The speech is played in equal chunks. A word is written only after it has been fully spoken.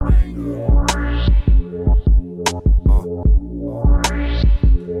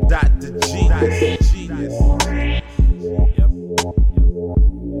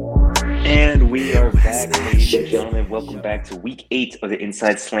welcome back to week 8 of the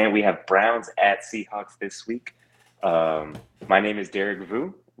Inside Slant. We have Browns at Seahawks this week. My name is Derek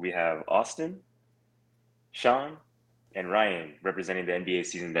Vu. We have Austin, Sean, and Ryan representing the NBA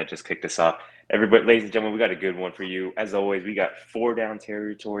season that just kicked us off. Everybody, ladies and gentlemen, we got a good one for you. As always, we got 4 down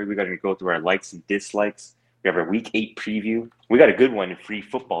territory. We got to go through our likes and dislikes. We have our week 8 preview. We got a good one in free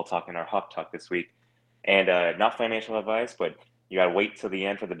football talk in our Hawk Talk this week. And not financial advice, but you got to wait till the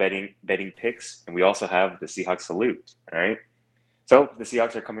end for the betting picks. And we also have the Seahawks salute. All right. So the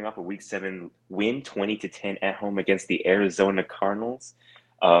Seahawks are coming off a week 7 win, 20-10 at home against the Arizona Cardinals.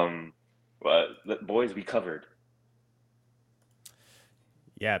 Boys, we covered.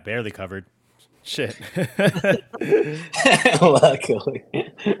 Yeah, barely covered. Shit. Luckily.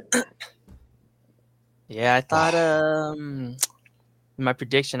 Yeah, I thought in my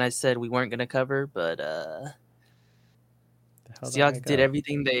prediction I said we weren't gonna cover, but Seahawks did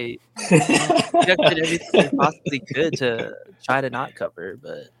everything they possibly could to try to not cover,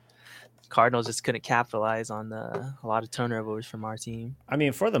 but Cardinals just couldn't capitalize on a lot of turnovers from our team. I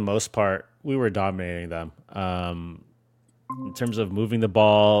mean, for the most part, we were dominating them. In terms of moving the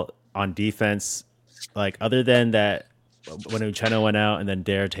ball on defense, like other than that, when Uchenna went out and then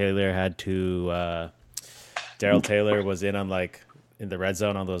Daryl Taylor was in on in the red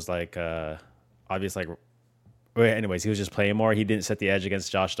zone on those obvious anyways, he was just playing more. He didn't set the edge against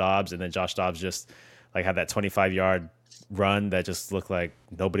Josh Dobbs, and then Josh Dobbs just had that 25-yard run that just looked like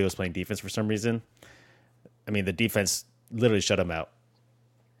nobody was playing defense for some reason. I mean, the defense literally shut him out.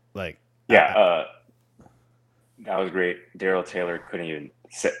 That was great. Daryl Taylor couldn't even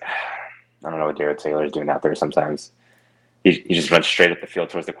sit. I don't know what Daryl Taylor is doing out there sometimes. He just runs straight up the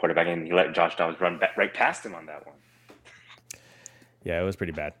field towards the quarterback, and he let Josh Dobbs run right past him on that one. Yeah, it was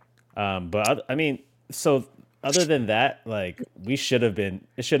pretty bad. But I mean, so other than that, it should have been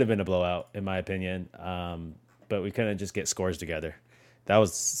a blowout in my opinion. But we couldn't just get scores together. That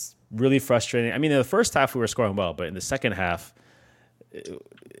was really frustrating. I mean, in the first half we were scoring well, but in the second half,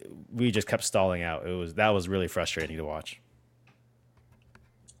 we just kept stalling out. That was really frustrating to watch.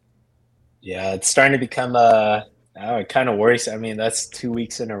 Yeah, it's starting to become kind of worrisome. I mean, that's 2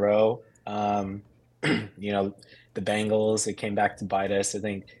 weeks in a row. The Bengals, it came back to bite us. I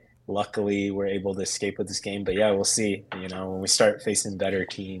think luckily we're able to escape with this game. But yeah, we'll see. When we start facing better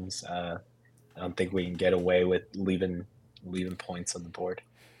teams, I don't think we can get away with leaving points on the board.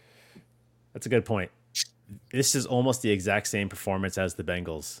 That's a good point. This is almost the exact same performance as the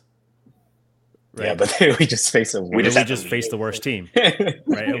Bengals. Right? Yeah, but we just faced we just faced the worst team.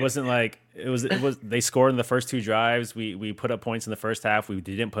 Right? It wasn't like it was. They scored in the first 2 drives. We put up points in the first half. We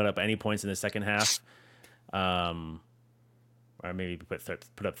didn't put up any points in the second half. Or maybe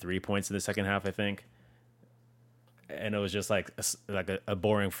put up 3 points in the second half, I think. And it was just like a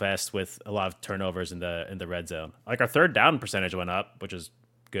boring fest with a lot of turnovers in the red zone. Our third down percentage went up, which is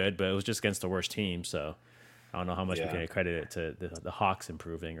good, but it was just against the worst team. So I don't know how much we can credit it to the Hawks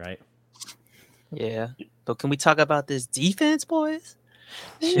improving, right? Yeah, but can we talk about this defense, boys?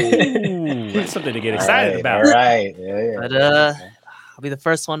 Ooh, that's something to get excited about. All right, yeah. But I'll be the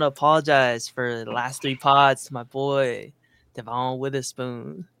first one to apologize for the last 3 pods to my boy Devon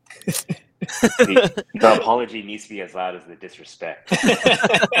Witherspoon. The apology needs to be as loud as the disrespect.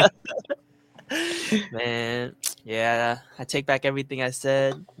 Man, yeah, I take back everything I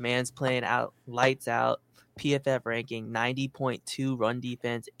said. Man's playing out, lights out. PFF ranking 90.2 run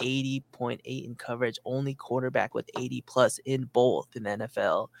defense, 80.8 in coverage. Only quarterback with 80 plus in both in the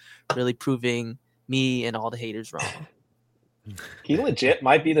NFL. Really proving me and all the haters wrong. He legit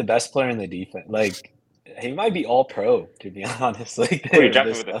might be the best player in the defense. He might be all pro, to be honest. You're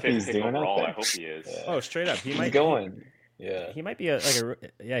jumping with the 5th pick overall. I hope he is. Yeah. Oh, straight up, he might going. Yeah, he might be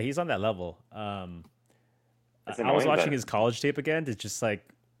he's on that level. I was watching his college tape again to just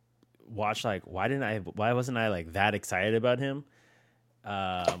watch why wasn't I that excited about him?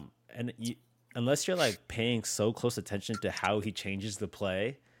 Unless you're paying so close attention to how he changes the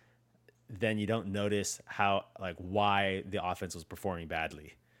play, then you don't notice how why the offense was performing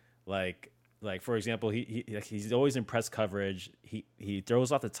badly. For example, he's always in press coverage. He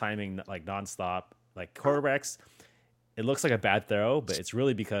throws off the timing nonstop. Quarterbacks, it looks like a bad throw, but it's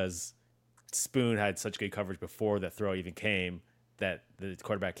really because Spoon had such good coverage before that throw even came that the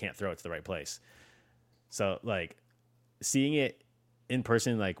quarterback can't throw it to the right place. So seeing it in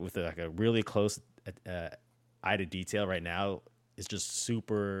person, with a really close eye to detail right now is just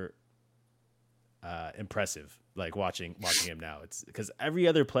super impressive. Watching him now, it's because every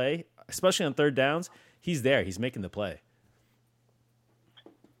other play, especially on third downs, he's there. He's making the play.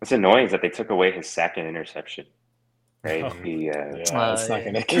 What's annoying is that they took away his sack and interception. right? Oh. He it's not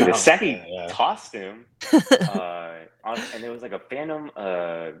going to dude, count. the second he Yeah. tossed him, and there was like a phantom,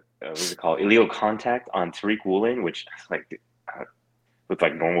 what's it called, illegal contact on Tariq Woolen, which looked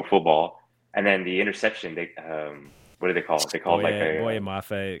like normal football, and then the interception. They what do they call it? They call it like Boye a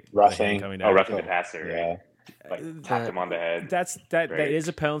Mafe Roughing. coming down. roughing the passer, Yeah. right? Like tapped him on the head. That right? is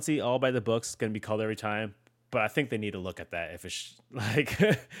a penalty, all by the books, going to be called every time. But I think they need to look at that if it's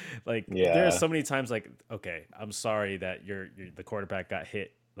there are so many times like, okay, I'm sorry that the quarterback got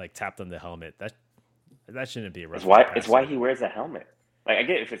hit, like tapped on the helmet. That shouldn't be a rough. It's why he wears a helmet. Like I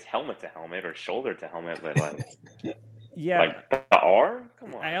get if it's helmet to helmet or shoulder to helmet, but like like the R.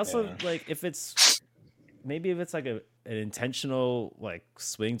 Come on. I also like if it's like an intentional like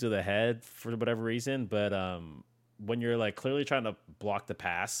swing to the head for whatever reason, but when you're like clearly trying to block the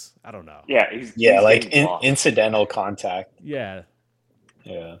pass, I don't know. Yeah, he's like incidental contact. Yeah.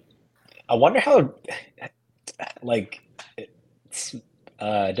 I wonder how, like, it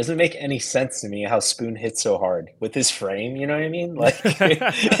doesn't make any sense to me how Spoon hits so hard with his frame. You know what I mean? Like,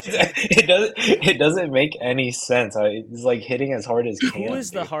 it doesn't make any sense. He's like hitting as hard as he can. Who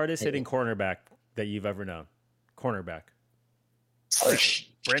is the hardest hitting cornerback that you've ever known? Cornerback.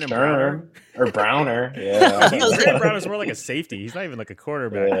 Brandon Browner or Browner. Yeah, Brandon Browner's more like a safety. He's not even like a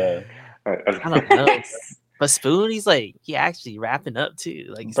quarterback. Yeah. I don't know. But Spoon, he actually wrapping up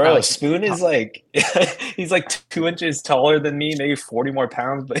too. Like, bro, like Spoon is like he's like 2 inches taller than me, maybe 40 more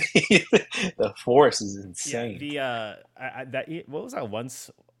pounds, but the force is insane. Yeah, what was that one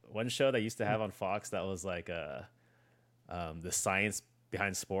show that used to have on Fox that was like the science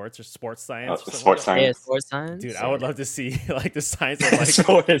behind sports or sports science? Sports science. Yeah, sports science. Dude, I would love to see like the science of like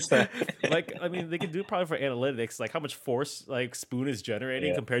sports. Like, I mean, they could do it probably for analytics, like how much force like Spoon is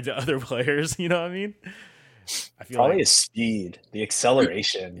generating compared to other players. You know what I mean? I feel probably like his speed, the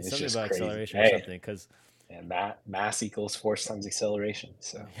acceleration is something just about crazy. acceleration or something because mass equals force times acceleration.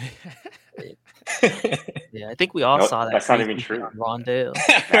 So yeah, I think we all saw that. That's not even true. Rondale.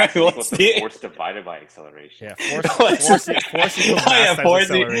 Mass equals force divided by acceleration. Yeah, force equals mass times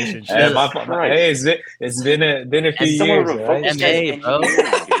acceleration. Hey, it's been a few years. Right? MA, bro.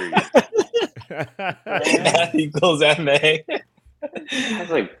 Math equals MA. I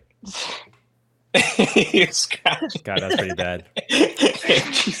was like. God, that's pretty bad.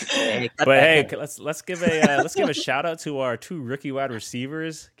 But hey, let's give a shout out to our 2 rookie wide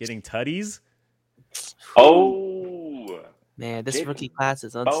receivers getting tutties. Oh man, this rookie class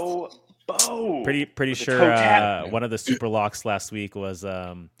is pretty sure one of the super locks last week was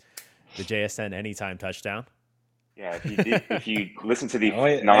the JSN anytime touchdown. Yeah, if you listen to the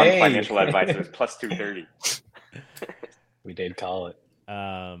non-financial advice, it was plus 230. We did call it.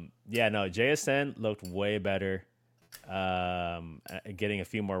 JSN looked way better, getting a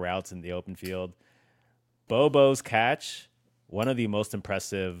few more routes in the open field. Bobo's catch, one of the most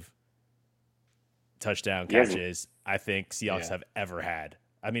impressive touchdown catches I think Seahawks have ever had.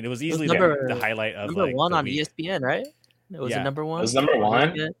 I mean, it was easily the highlight of number like one on week. ESPN, right? It was number one. It was number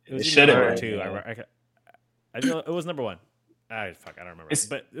one. It should have number been 2. I know it was number 1. I don't remember.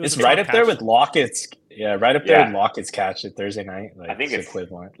 It's right up there with Lockett's. Yeah, right up there with Lockett's catch at Thursday night. Like, I think it's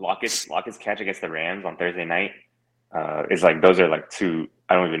equivalent. Lockett's catch against the Rams on Thursday night. It's like those are like 2.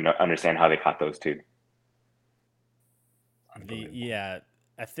 I don't even understand how they caught those 2. I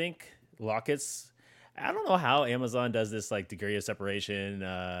think Lockett's. I don't know how Amazon does this like degree of separation.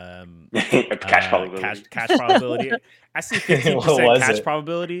 Catch probability. Catch probability. I see 15% catch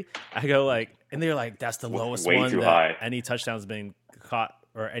probability. I go like, and they're like, that's the lowest way one too that high. any touchdowns been caught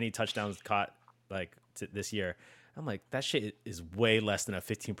or any touchdowns caught like this year. I'm like, that shit is way less than a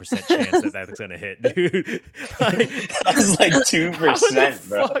 15% chance that's gonna hit, dude. That's like 2%,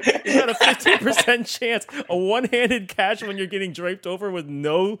 bro. Is that a 15% chance? A one-handed catch when you're getting draped over with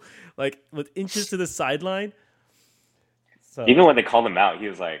with inches to the sideline. So even when they called him out, he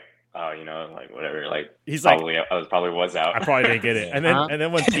was like, "Oh, like whatever." Like he's probably I was out. I probably didn't get it. And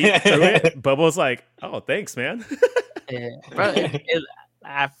then when Pete threw it, Bubba's like, "Oh, thanks, man." Yeah, bro.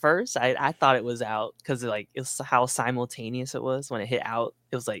 At first, I thought it was out because it's how simultaneous it was when it hit out.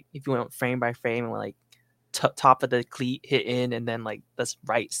 It was like if you went frame by frame and like top of the cleat hit in, and then like the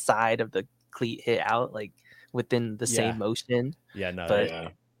right side of the cleat hit out, like within the same motion. Yeah, no.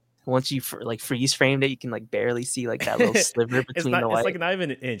 But once you freeze framed it, you can like barely see like that little sliver between the white. It's like not even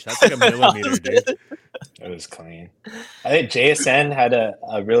an inch. That's like a millimeter, dude. It was clean. I think JSN had a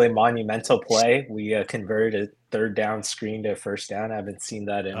really monumental play. We converted a third down screen to first down. I haven't seen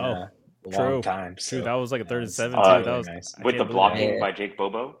that in a long time. So true, that was like a 3rd and 7 too. That was nice. With the blocking by Jake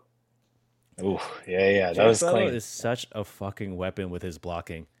Bobo. Ooh, yeah, that was Bobo clean. is such a fucking weapon with his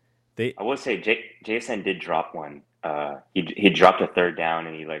blocking. I will say JSN did drop one he dropped a third down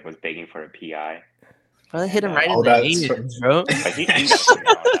and he like was begging for a PI. Probably hit him right in Oh, the that's hands, bro. Like he got put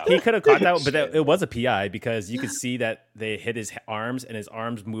down on that He one. could have caught that one, but it was a PI because you could see that they hit his arms and his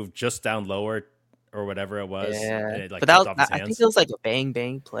arms moved just down lower or whatever it was. Yeah, And it like but that tipped was, off his I think hands. it was like a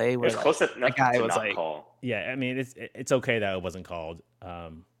bang play It where was like, close enough guy to was not like- call. Yeah, I mean it's okay that it wasn't called,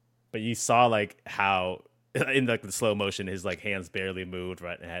 but you saw like how in like the slow motion his like hands barely moved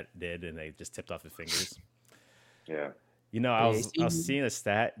right and did and they just tipped off his fingers. Yeah. You know, I was seeing a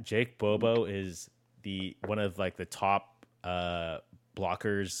stat. Jake Bobo is one of like the top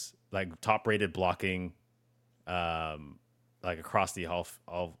blockers, like top rated blocking, like across the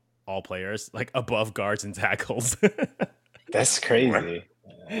all players, like above guards and tackles. That's crazy.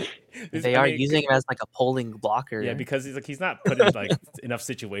 they are using him as like a polling blocker. Yeah, because he's not put in like enough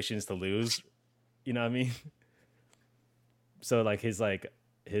situations to lose. You know what I mean? So like his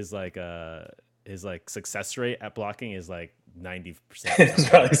success rate at blocking is like 90%. It's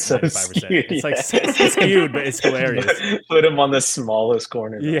probably so 95%. skewed. It's like it's skewed, but it's hilarious. Put him on the smallest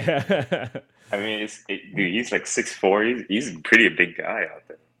corner. Yeah. I mean, dude, he's like 6'4". He's pretty a big guy out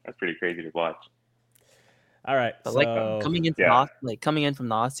there. That's pretty crazy to watch. All right. But So like coming in yeah. from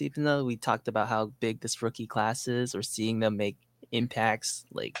the off season though, we talked about how big this rookie class is, or seeing them make impacts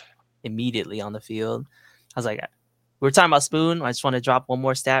like immediately on the field. I was like, we were talking about Spoon. I just want to drop one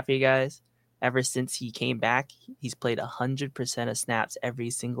more stat for you guys. Ever since he came back, he's played 100% of snaps every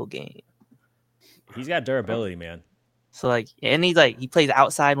single game. he's got durability, man. So like, and he plays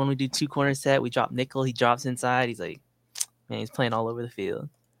outside when we do 2 corner set. We drop nickel, he drops inside. He's like, man, he's playing all over the field.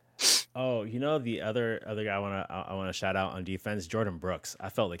 Oh, you know the other guy I want to shout out on defense, Jordan Brooks. I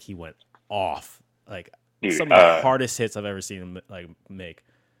felt like he went off, like Dude, some of the hardest hits I've ever seen him like make.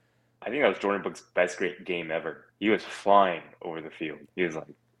 I think that was Jordan Brooks' best great game ever. He was flying over the field. He was like,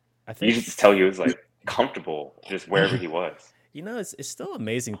 I you think could just tell he was like comfortable just wherever he was. you know it's still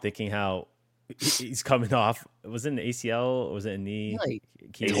amazing thinking how he's coming off. Was it an ACL? Or was it a knee? Like,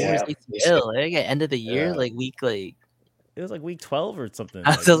 Key- he Yeah. tore his ACL, like at end of the year, Yeah. like week like It was like week 12 or something.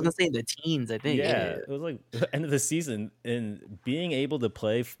 I was gonna say the teens, I think. Yeah, it was like the end of the season, and being able to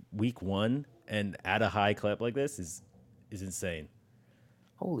play week 1 and at a high clip like this is insane.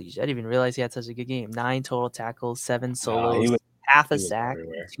 Holy shit! I didn't even realize he had such a good game. 9 total tackles, 7 He solos, was- half a he was sack,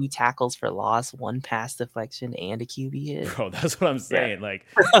 everywhere. 2 tackles for loss, 1 pass deflection, and a QB hit. Bro, that's what I'm saying. Like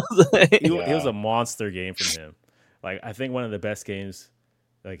it was a monster game from him. Like I think one of the best games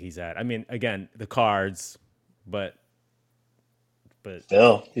like he's had. I mean, again, the cards, but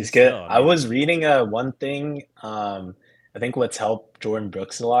Still, he's good. Still, I I mean- was reading one thing. I think what's helped Jordan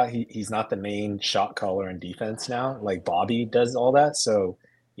Brooks a lot. He's not the main shot caller in defense now. Like Bobby does all that. So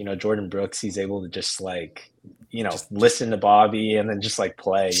Jordan Brooks, he's able to just like listen to Bobby and then just like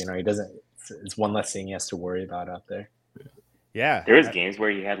play. He doesn't. It's one less thing he has to worry about out there. yeah. There was games where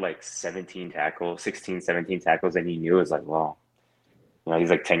he had like 17 tackles, 16, 17 tackles, and he knew it was like, well, he's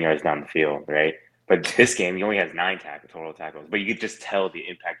like 10 yards down the field, right? But this game, he only has 9 total tackles. But you could just tell the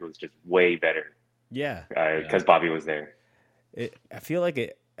impact was just way better Yeah. because Bobby was there. I feel like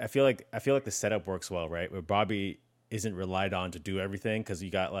the setup works well, right? Where Bobby isn't relied on to do everything because you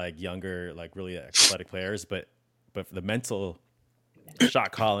got like younger, like really athletic players, but for the mental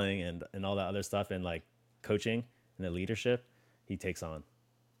shot calling and all that other stuff and like coaching and the leadership he takes on.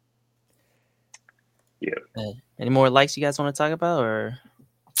 Yeah. Any more likes you guys want to talk about, or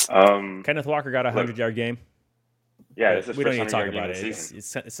Kenneth Walker got a 100-yard game. Yeah, this is We don't first need to talk 100-yard game about of the it.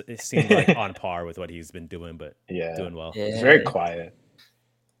 season. It seemed like on par with what he's been doing, but Yeah, doing well. yeah. he's very quiet.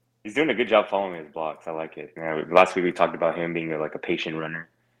 He's doing a good job following his blocks. I like it. Last week we talked about him being like a patient runner.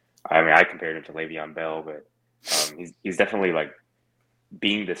 I mean, I compared him to Le'Veon Bell, but he's definitely like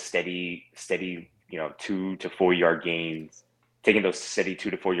being the steady, 2 to 4 yard gains, taking those steady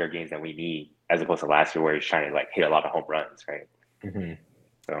 2 to 4 yard gains that we need, as opposed to last year where he's trying to like hit a lot of home runs, right? Mhm.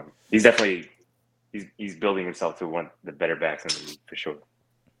 So he's definitely he's building himself to one of the better backs in the league for sure.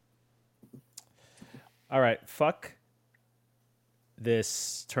 All right, fuck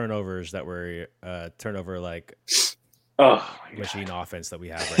this turnovers that were turnover like Oh, machine offense that we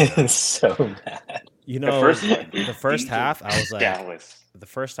have right now. It's so bad. You the know, first one, the first DJ half, I was like, Dallas.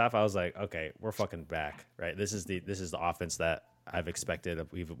 okay, we're fucking back, right? This is the offense that I've expected,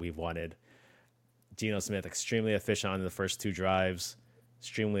 we've wanted. Geno Smith extremely efficient on the first 2 drives,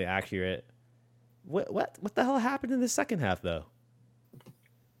 extremely accurate. What the hell happened in the second half though?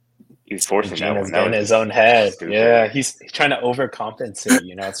 He's forcing that Gino's one. That getting was his own head. stupid. Yeah, he's trying to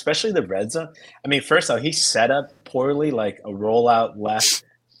overcompensate, especially the red zone. I mean, first off, he set up poorly, like a rollout left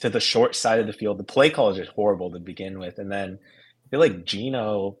to the short side of the field. The play call is just horrible to begin with. And then I feel like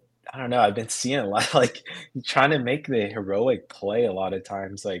Gino I don't know. I've been seeing a lot like trying to make the heroic play a lot of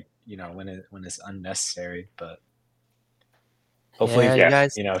times, like when it's unnecessary. But hopefully, Yeah,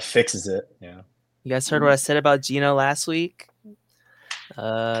 Yeah. fixes it. Yeah. you guys heard what I said about Gino last week?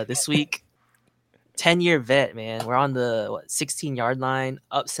 This week, 10-year vet, man. We're on the 16-yard line,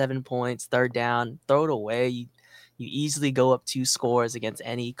 up 7 points, third down, throw it away. You easily go up 2 scores against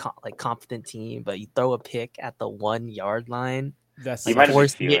any competent team, but you throw a pick at the 1-yard line, That's You so might have been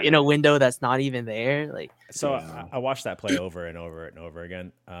forcing it feeling in a it. window that's not even there. Like, So Yeah. I watched that play over and over and over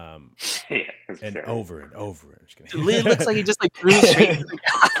again, Yeah, that's and fair. over and over. I'm just it kidding. looks like he just like threw it straight to the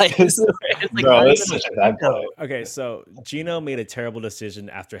guy. It's like Bro, not it's even such a a bad window. play. Okay, so Gino made a terrible decision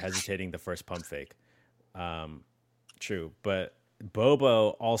after hesitating the first pump fake. True, but Bobo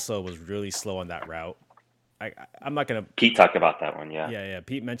also was really slow on that route. I'm not gonna. Pete talked about that one. Yeah. Yeah.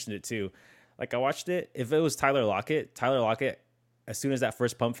 Pete mentioned it too. Like I watched it. If it was Tyler Lockett, as soon as that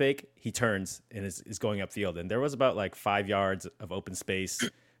first pump fake, he turns and is going upfield. And there was about like 5 yards of open space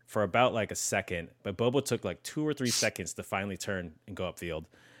for about like a second, but Bobo took like 2 or 3 seconds to finally turn and go upfield.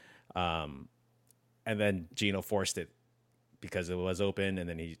 And then Gino forced it because it was open, and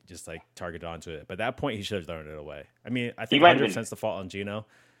then he just like targeted onto it. But at that point, he should have thrown it away. I mean, I think might have 100% the fault on Gino,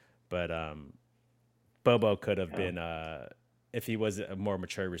 but Bobo could have been if he was a more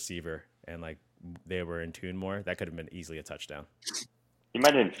mature receiver and like they were in tune more, that could have been easily a touchdown. You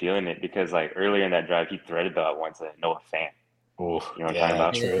might have been feeling it because like earlier in that drive, he threaded the one to Noah Fant. Oh, You know what I'm talking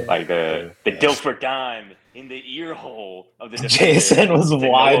about? true. Like the Yeah. Dilfer dime in the ear hole of the defender. Jason was to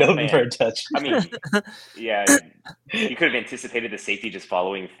wide Noah open for a Fant. touchdown. I mean, yeah, you could have anticipated the safety just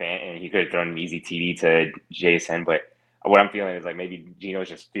following Fant, and he could have thrown an easy TD to Jason. But what I'm feeling is like maybe Gino's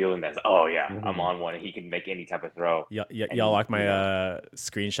just feeling that. Oh yeah, I'm on one, and he can make any type of throw. Y'all like my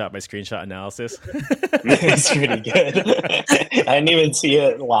screenshot analysis? It's pretty good. I didn't even see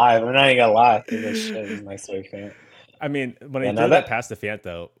it live. I'm not even gonna lie. It was nice way fan. I mean, when he threw that pass to Fant,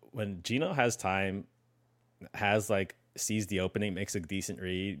 though, when Gino has time, sees the opening, makes a decent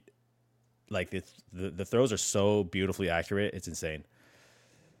read, like the throws are so beautifully accurate, it's insane.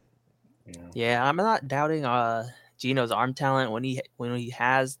 Yeah, I'm not doubting Gino's arm talent when he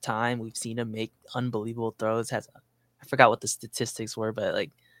has time. We've seen him make unbelievable throws. I forgot what the statistics were, but like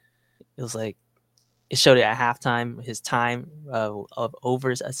it was like it showed it at halftime. His time of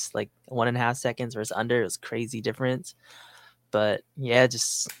overs like 1.5 seconds versus under, it was crazy difference. But yeah,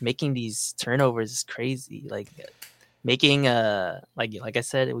 just making these turnovers is crazy. Like making like I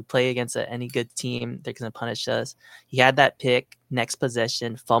said, we play against any good team, they're gonna punish us. He had that pick, next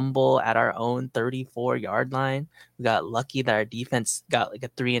possession, fumble at our own 34-yard line. We got lucky that our defense got like a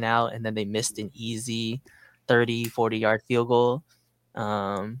 3 and out, and then they missed an easy 30-40-yard field goal.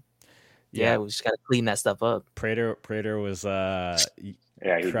 Yeah, we just gotta clean that stuff up. Prater was he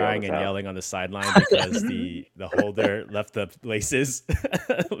crying and out. yelling on the sideline because the holder left the laces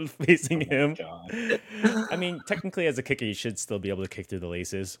facing him. I mean, technically as a kicker, you should still be able to kick through the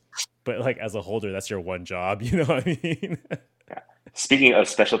laces, but like as a holder, that's your one job. You know what I mean? Speaking of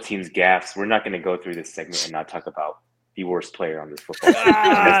special teams gaffes, we're not going to go through this segment and not talk about the worst player on this football team.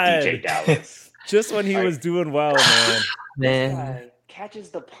 That's DJ Dallas. Just when he was doing well, man. This guy catches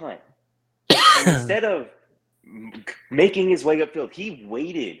the punt. And instead of making his way upfield, he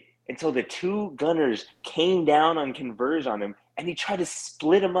waited until the 2 gunners came down on converge on him, and he tried to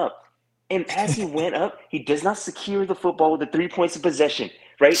split him up. And as he went up, he does not secure the football with the 3 points of possession,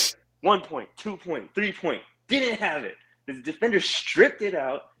 right? 1 point, 2 point, 3 point. Didn't have it. The defender stripped it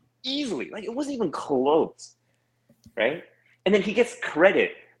out easily. Like, it wasn't even close, right? And then he gets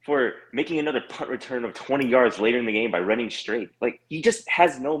credit for making another punt return of 20 yards later in the game by running straight. Like, he just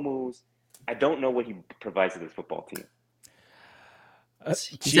has no moves. I don't know what he provides to this football team.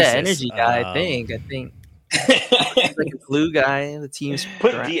 He's an energy guy, I think. He's like a glue guy. The team's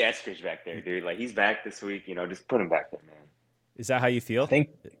put D. Eskridge back there, dude. Like, he's back this week. You know, just put him back there, man. Is that how you feel? I think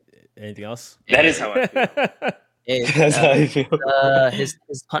anything else? That is how I feel. That's how I feel.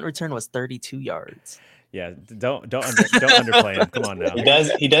 His punt return was 32 yards. Yeah, don't underplay him. Come on now.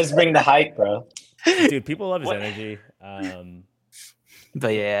 He does bring the hype, bro. Dude, people love his energy.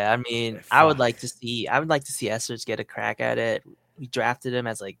 But yeah, I mean, I would like to see Eskridge get a crack at it. We drafted him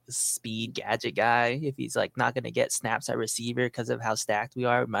as like the speed gadget guy. If he's like not going to get snaps at receiver because of how stacked we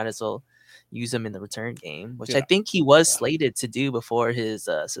are, we might as well use him in the return game, which I think he was slated to do before his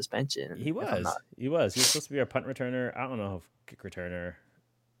suspension. He was supposed to be our punt returner. I don't know if kick returner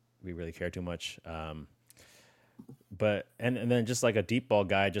we really care too much. But and then just like a deep ball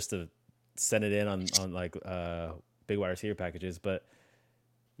guy just to send it in on like big wide receiver packages. But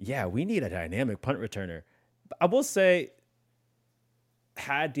yeah, we need a dynamic punt returner. I will say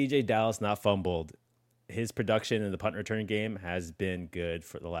had DJ Dallas not fumbled, his production in the punt return game has been good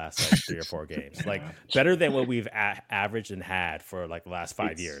for the last like 3 or 4 games. Like better than what we've averaged and had for like the last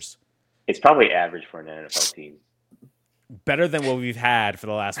 5 years. It's probably average for an NFL team. Better than what we've had for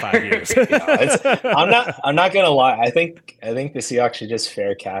the last 5 years. I'm not gonna lie. I think the Seahawks should just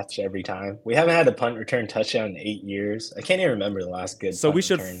fair catch every time. We haven't had a punt return touchdown in 8 years. I can't even remember the last good. So punt we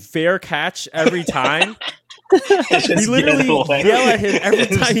should return. fair catch every time. We literally yell at him every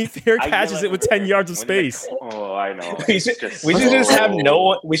time he fair catches it with 10 yards of space. Oh, I know. We should just have no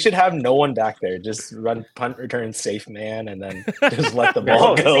one. We should have no one back there. Just run punt return safe man, and then just let the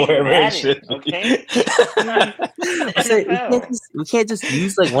ball go wherever it should. Okay. We can't just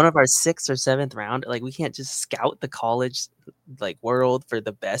use like one of our 6th or 7th round. Like we can't just scout the college like world for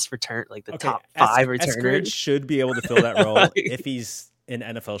the best return, like the top 5 returners. Eskridge should be able to fill that role if he's in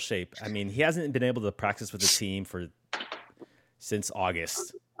NFL shape. I mean, he hasn't been able to practice with the team since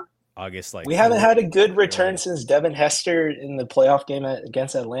August. Like we haven't had a good return since Devin Hester in the playoff game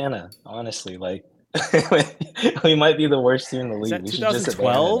against Atlanta. Honestly, like we might be the worst team in the league. Is that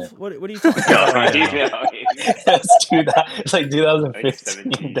 2012? What are you talking about? It's like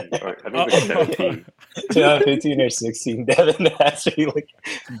 2015. I think 17. 2015 or 16. Devin Hester like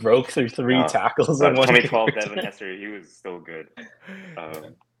broke through 3 tackles in 2012 Devin Hester, he was so good.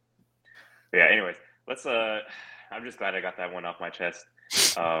 Yeah. Anyways, let's. I'm just glad I got that one off my chest.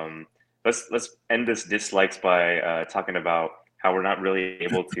 Let's end this dislikes by talking about how we're not really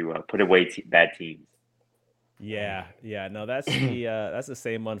able to put away bad teams. Yeah. No, that's the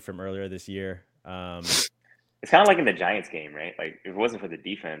same one from earlier this year. It's kind of like in the Giants game, right? Like if it wasn't for the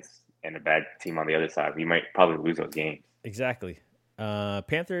defense and a bad team on the other side, we might probably lose those games. Exactly.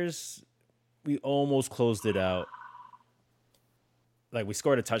 Panthers, we almost closed it out. Like we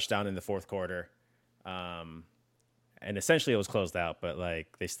scored a touchdown in the 4th quarter. And essentially it was closed out, but like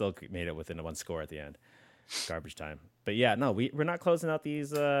they still made it within 1 score at the end. Garbage time. But yeah, no, we're not closing out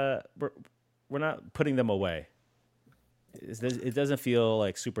these. We're not putting them away. It doesn't feel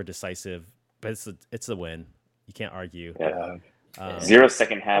like super decisive, but it's a win. You can't argue. Yeah. 0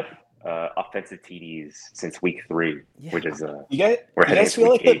 second half offensive TDs since week 3, which is you guys feel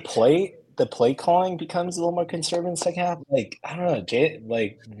like 8. The play calling becomes a little more conservative in the second half. Like I don't know,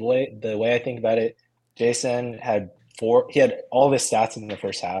 the way I think about it, Jason had all of his stats in the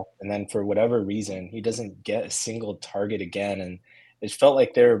first half, and then for whatever reason, he doesn't get a single target again, and it felt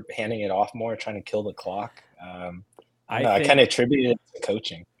like they're handing it off more, trying to kill the clock. I kind of attributed it to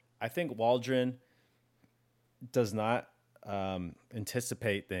coaching. I think Waldron does not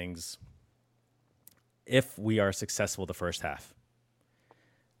anticipate things if we are successful the first half.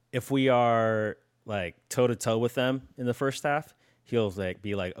 If we are like toe-to-toe with them in the first half, he'll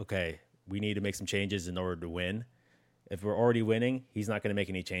be like, okay, we need to make some changes in order to win. If we're already winning, he's not going to make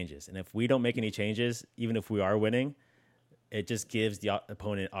any changes. And if we don't make any changes, even if we are winning, it just gives the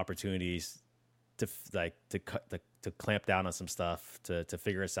opponent opportunities to clamp down on some stuff, to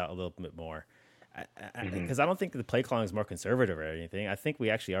figure us out a little bit more. Because I don't think the play calling is more conservative or anything. I think we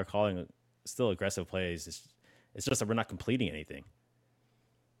actually are calling still aggressive plays. It's just that we're not completing anything.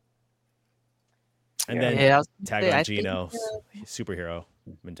 And then tag on Gino, superhero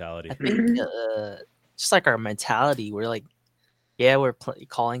mentality. I think just like our mentality, we're like, we're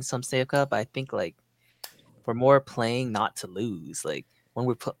calling some safe cup. I think like we're more playing not to lose. Like when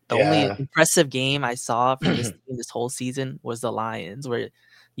we only impressive game I saw from this team this whole season was the Lions, where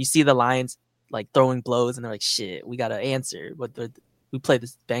you see the Lions like throwing blows and they're like, shit, we got to answer. But we play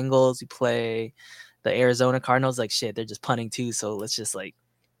the Bengals, we play the Arizona Cardinals, like shit, they're just punting too. So let's just like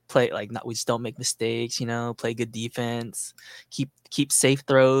play we just don't make mistakes, play good defense, keep safe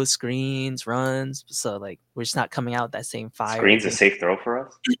throws, screens, runs. So like we're just not coming out with that same fire. Screen's a safe throw for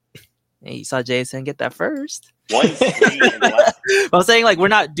us. Hey, you saw Jason get that first. One screen in the last I'm saying like we're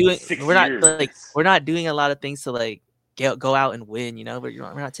not doing a lot of things to like go out and win.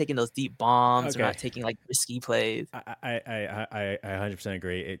 We're not taking those deep bombs. Okay. We're not taking like risky plays. I 100%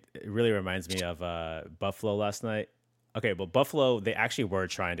 agree. It really reminds me of Buffalo last night. Okay, well, Buffalo, they actually were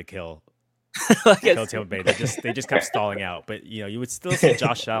trying to kill Tampa Bay. They just kept stalling out. But you would still see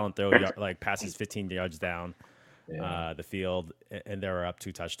Josh Allen throw passes 15 yards down the field, and they were up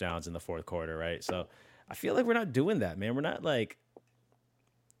 2 touchdowns in the 4th quarter, right? So I feel like we're not doing that, man. We're not like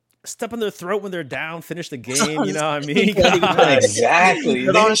step on their throat when they're down, finish the game. You know what I mean? Exactly.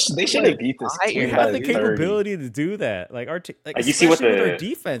 They should have beat this team. We have the capability to do that. Like you see what with our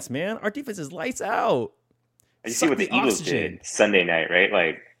defense, man. Our defense is lights out. You see what the Eagles did Sunday night,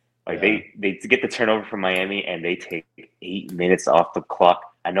 right? They get the turnover from Miami and they take 8 minutes off the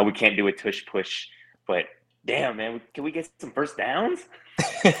clock. I know we can't do a tush push, but damn, man, can we get some first downs?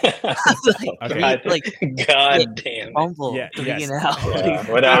 Okay. God damn. Fumble, Yeah, 3 yes. and out.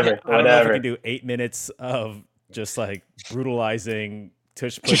 Yeah, whatever. I don't know if we can do 8 minutes of just like brutalizing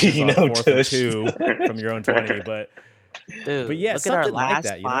tush pushes on 4th and 2 from your own 20, but Dude, yeah, look at our something like last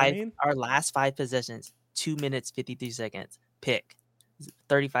that. You know what I mean? Our last 5 possessions: 2 minutes 53 seconds, pick,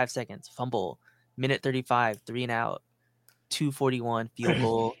 35 seconds, fumble, minute 35, 3 and out, 2:41 field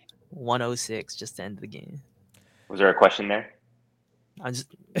goal, 1:06 just to end the game. Was there a question there? I'm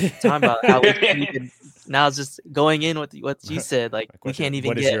just talking about how we can't even. Now it's just going in with what you said. Like we can't even.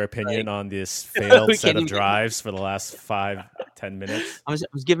 What is your opinion like, on this failed we set can't of even get- drives for the last 5-10 minutes? I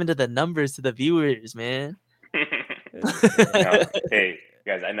was giving to the numbers to the viewers, man. No, hey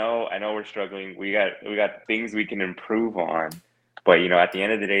guys, I know we're struggling. We got things we can improve on, but at the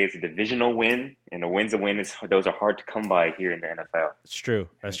end of the day, it's a divisional win, and a win's a win. Those are hard to come by here in the NFL. It's true.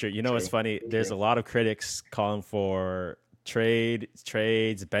 That's true. You know what's funny? There's a lot of critics calling for trades,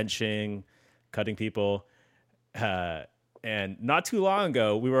 benching, cutting people, and not too long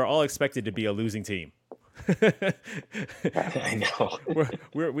ago, we were all expected to be a losing team. I know.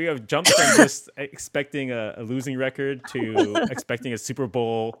 We have jumped from just expecting a losing record to expecting a Super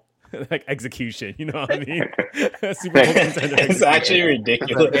Bowl like execution. You know what I mean? Super Bowl contender. It's actually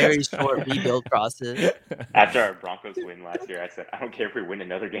ridiculous. It's a very short rebuild process. After our Broncos win last year, I said, I don't care if we win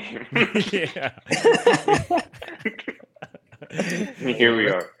another game. Yeah. Here we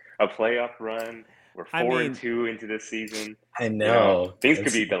are, a playoff run. We're 4-2 into this season. I know. Things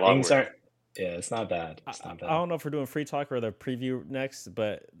could be a lot worse. Yeah, it's not bad. It's not bad. I don't know if we're doing free talk or the preview next,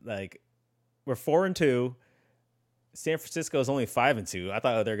 but like we're 4-2. San Francisco is only 5-2. I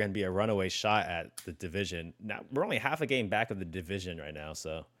thought they were going to be a runaway shot at the division. Now we're only half a game back of the division right now,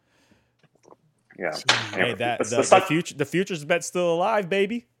 so yeah. Hey, the future's bet still alive,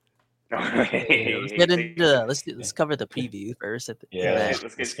 baby. Let's get into let's cover the preview first. Let's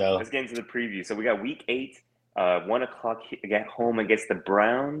get into the preview. So we got Week 8, 1 o'clock at home against the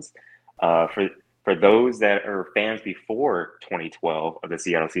Browns. For those that are fans before 2012 of the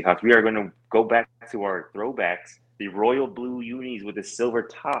Seattle Seahawks, we are going to go back to our throwbacks, the royal blue unis with the silver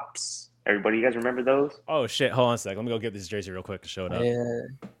tops. Everybody, you guys remember those? Oh shit! Hold on a sec. Let me go get this jersey real quick to show it up. Yeah.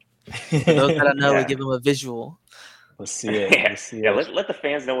 For those that don't know, we give them a visual. Let's see it. Let the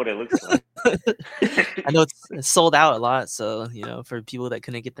fans know what it looks like. I know it's sold out a lot, so for people that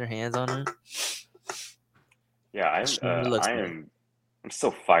couldn't get their hands on it. Yeah, I'm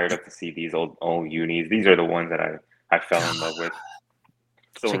so fired up to see these old unis. These are the ones that I fell in love with.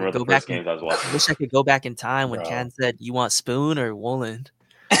 Still remember the first games I was watching. I wish I could go back in time when Ken said, "You want Spoon or Woolen?"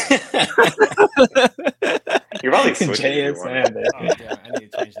 You're probably switching. Oh, yeah, I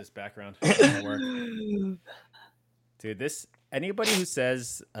need to change this background. Dude, anybody who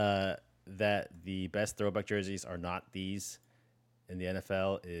says that the best throwback jerseys are not these in the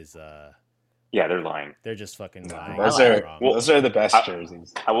NFL is yeah, they're lying. They're just fucking lying. Those are the best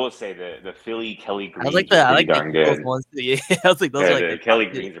jerseys. I will say the Philly Kelly Greens I like darn good. Ones too. Yeah, I was like, those are the Kelly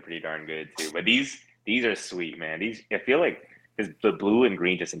Greens are pretty darn good too. But these are sweet, man. I feel like the blue and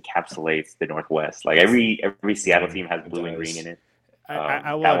green just encapsulates the Northwest. Like every Seattle team has blue and green in it.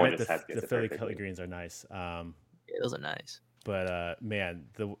 I will admit the Philly Kelly Greens are nice. Yeah, those are nice. But man,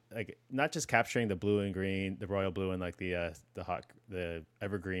 not just capturing the blue and green, the royal blue and like the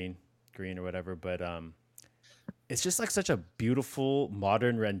evergreen green or whatever, but it's just like such a beautiful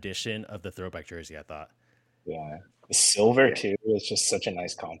modern rendition of the throwback jersey, I thought. Yeah. The silver too is just such a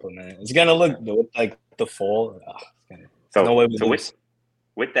nice compliment. It's gonna look like the full. No way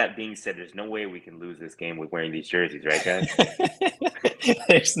with that being said, there's no way we can lose this game with wearing these jerseys, right, guys?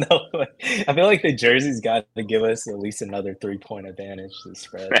 There's no way. I feel like the jersey's got to give us at least another 3-point advantage to the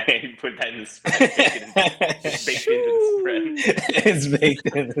spread. Right, put that in the spread. It's baked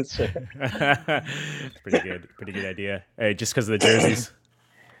into the spread. It's pretty good. Pretty good idea. Hey, just because of the jerseys.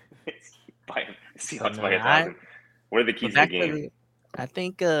 Seahawks by 1,000. What are the keys to the game? I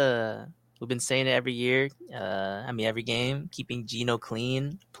think we've been saying it every year. Every game, keeping Geno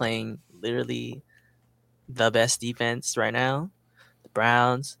clean, playing literally the best defense right now. The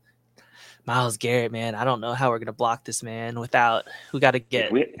Browns, Myles Garrett, man. I don't know how we're gonna block this man without. We got to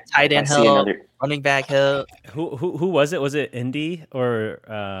get tight end help, running back help. Who was it? Was it Indy or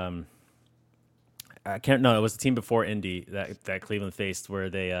I can't. No, it was the team before Indy that Cleveland faced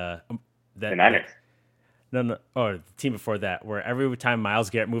where they the Niners. No. Oh, the team before that, where every time Myles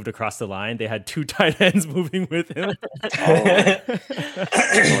Garrett moved across the line, they had 2 tight ends moving with him. I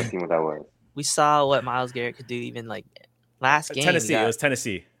don't know what team that was. We saw what Myles Garrett could do even like last game. Tennessee. It was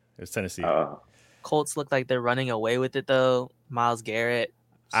Tennessee. Colts look like they're running away with it though. Myles Garrett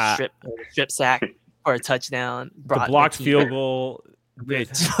strip sack for a touchdown. The Brought blocked team field goal. Unreal.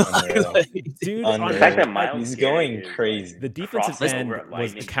 Dude, Unreal. The fact that Miles He's Garrett going is, crazy. the defensive crossover end at was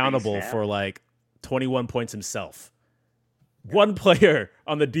lightning accountable pre-snap. for like 21 points himself. One player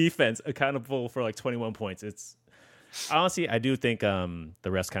on the defense accountable for like 21 points. It's honestly, I do think the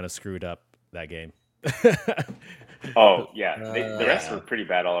rest kind of screwed up that game. Oh yeah, the rest were pretty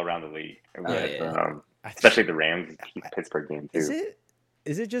bad all around the league. Especially the Rams Pittsburgh game too.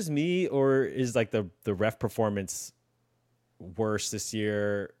 Is it just me, or is like the ref performance worse this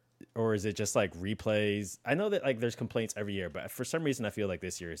year, or is it just like replays? I know that like there's complaints every year, but for some reason I feel like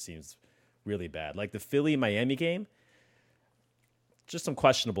this year it seems really bad. Like the Philly Miami game, just some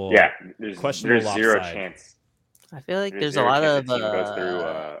questionable. Yeah, there's zero offside. chance. I feel like there's a zero lot chance of the team goes through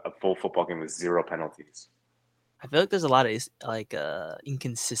a full football game with 0 penalties. I feel like there's a lot of like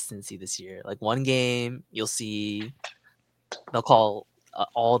inconsistency this year. Like one game you'll see they'll call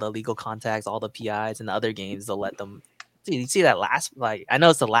all the legal contacts, all the PIs, and the other games they'll let them. Dude, you see that last, like, I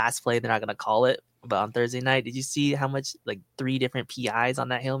know it's the last play, they're not gonna call it, but on Thursday night, did you see how much, like, 3 different PIs on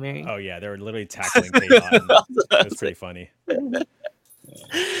that Hail Mary? Oh yeah, they were literally tackling K-Dot. It was pretty funny. All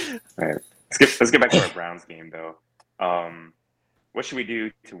right, let's get back to our Browns game though. What should we do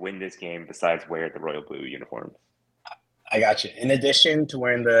to win this game besides wear the royal blue uniforms? I got you. In addition to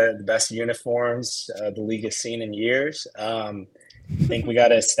wearing the best uniforms the league has seen in years, I think we got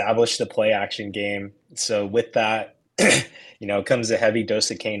to establish the play action game. So with that, comes a heavy dose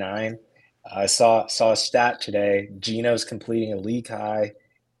of K9. I saw a stat today. Geno's completing a league high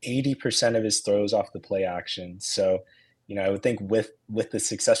 80% of his throws off the play action. So, I would think with the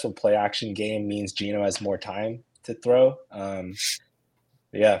successful play action game means Geno has more time to throw.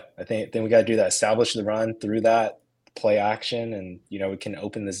 Yeah, I think we got to do that. Establish the run through that play action, and we can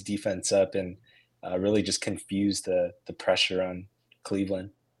open this defense up and really just confuse the pressure on Cleveland.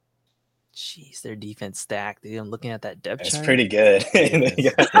 Jeez, their defense stacked, dude. I'm looking at that depth chart. It's pretty good. They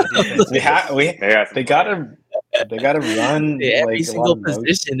gotta run. Every like single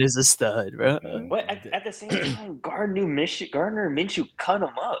position is a stud, bro. But at the same time, Gardner Minshew cut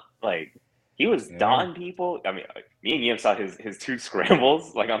him up. Like he was donning people. I mean, me and Yim saw his 2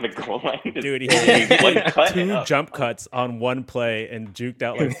 scrambles like on the goal line. Dude, he had 2 jump cuts on one play and juked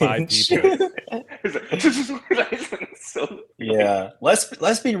out like 5 people. Yeah,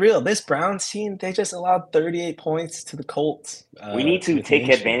 let's be real. This Browns team, they just allowed 38 points to the Colts. We need to take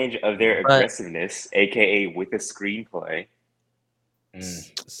advantage of their aggressiveness, aka with a screenplay.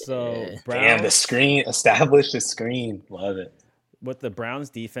 So Browns, the screen, establish the screen. Love it. What the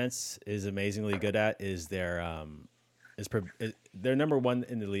Browns defense is amazingly good at is they're number 1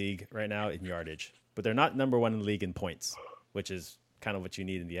 in the league right now in yardage, but they're not number 1 in the league in points, which is kind of what you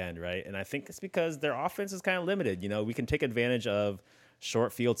need in the end, right? And I think it's because their offense is kind of limited. We can take advantage of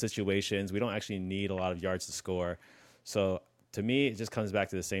short field situations. We don't actually need a lot of yards to score. So to me, it just comes back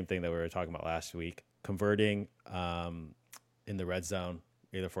to the same thing that we were talking about last week, converting in the red zone,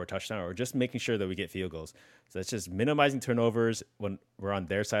 either for a touchdown or just making sure that we get field goals. So that's just minimizing turnovers when we're on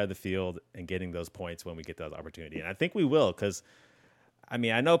their side of the field and getting those points when we get those opportunity. And I think we will, because, I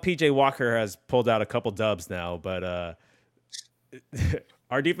mean, I know PJ Walker has pulled out a couple dubs now, but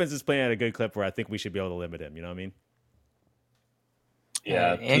our defense is playing at a good clip where I think we should be able to limit him. You know what I mean?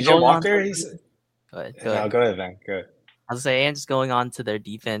 Yeah, and PJ Walker, Go ahead. No, go ahead, Van. Go ahead. I was saying, and just going on to their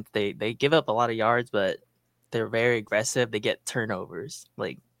defense, they give up a lot of yards, but they're very aggressive. They get turnovers,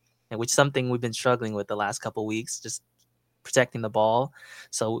 which is something we've been struggling with the last couple of weeks, just protecting the ball.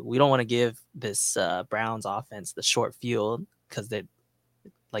 So we don't want to give this Browns offense the short field because they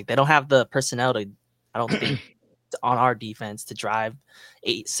don't have the personnel to, I don't think, on our defense to drive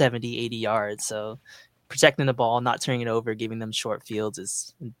 70, 80 yards. So protecting the ball, not turning it over, giving them short fields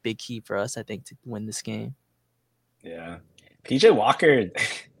is a big key for us, I think, to win this game. Yeah. PJ Walker,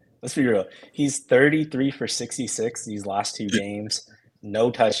 let's be real. He's 33 for 66 these last 2 games. No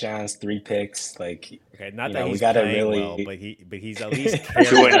touchdowns, 3 picks. Okay, not that he's we gotta playing really, well, but he's at least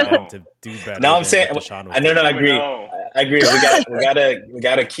carrying them to do better. No, I'm saying, I agree. I agree. We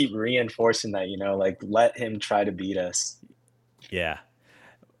gotta keep reinforcing that. Let him try to beat us. Yeah,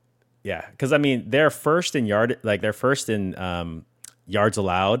 because I mean, they're first in yards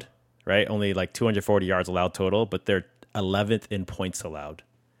allowed, right? Only 240 yards allowed total, but they're 11th in points allowed.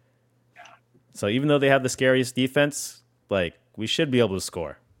 So even though they have the scariest defense, we should be able to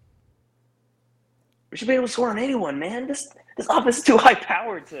score. We should be able to score on anyone, man. This offense is too high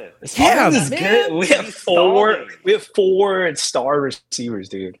powered to. This offense is good. We have 4 star receivers,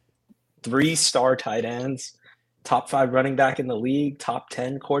 dude. 3 star tight ends. Top 5 running back in the league. Top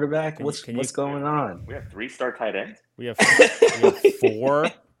 10 quarterback. What's going on? We have 3 star tight ends. We have 4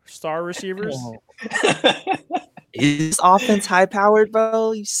 star receivers. Is this offense high powered,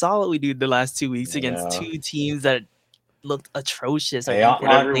 bro? You saw what we did the last 2 weeks against No. two teams that looked atrocious. Our Hey, defense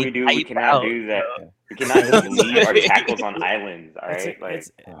Whatever played we do, we lights cannot out, do that. bro. We cannot just leave our tackles on islands. All right,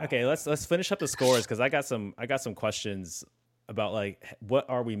 Okay, let's finish up the scores because I got some questions about like what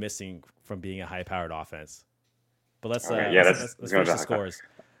are we missing from being a high powered offense. But let's finish the scores.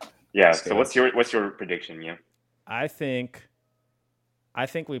 Yeah. So what's your prediction? Yeah. I think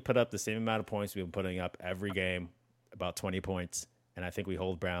we put up the same amount of points we've been putting up every game, about 20 points, and I think we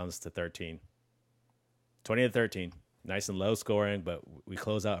hold Browns to 13. 20-13. Nice and low scoring, but we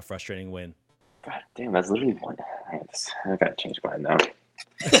close out a frustrating win. God damn, that's literally one. I gotta change mine now.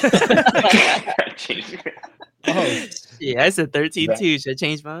 Gotta change it. Oh, yeah, I said 13-2. Should I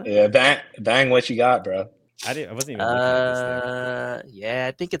change mine? Yeah, bang what you got, bro. I wasn't even looking at this thing. Yeah,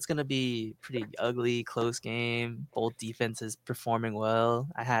 I think it's gonna be pretty ugly, close game. Both defenses performing well.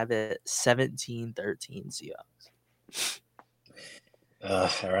 I have it 17-13 Seahawks. All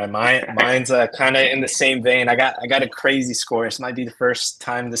right, mine's kind of in the same vein. I got a crazy score. This might be the first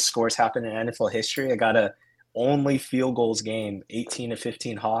time this score's happened in NFL history. I got a only field goals game,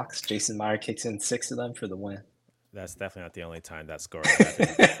 18-15 Hawks. Jason Meyer kicks in 6 of them for the win. That's definitely not the only time that score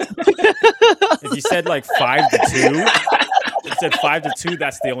happened. If you said like 5-2, if you said 5-2,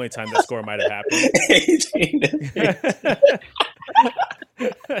 that's the only time that score might have happened.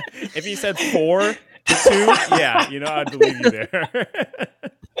 If you said 4-2, yeah, I'd believe you there.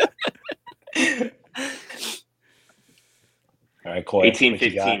 All right, Corey.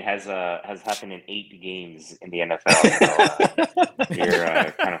 18-15 has happened in 8 games in the NFL. So, you're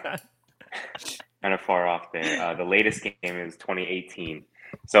kind of far off there. The latest game is 2018.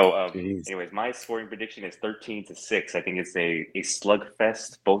 So, anyways, my scoring prediction is 13-6. I think it's a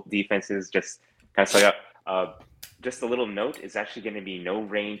slugfest. Both defenses just kind of slug up. Just a little note: it's actually going to be no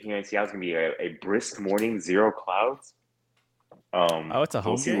rain here in Seattle. It's going to be a brisk morning, 0 clouds. It's a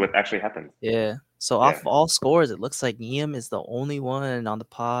home we'll see game? what actually happens. Yeah. So off of all scores, it looks like Liam is the only one on the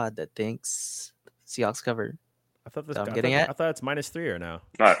pod that thinks Seahawks covered. I thought I thought it's -3 or no.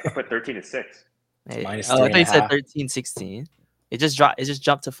 No, I put 13-6. Hey, Minus I thought you said 3.5. 13-16. It just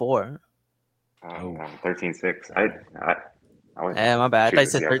jumped to 4. 13-6. I was My bad. I thought you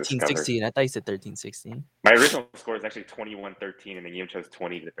said choosing the Seahawks 13-16. I thought you said 13-16. My original score is actually 21-13, and then Liam chose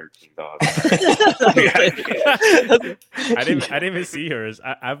 20-13. I didn't even see yours.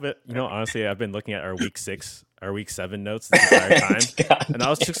 I've been, honestly, I've been looking at our week 7 notes this entire time, and I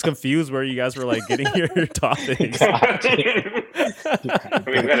was just confused where you guys were like getting your topics. We gotta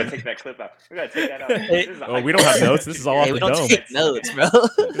take that clip out. We gotta take that out. We don't have notes. This is all off the we don't dome. take notes, bro.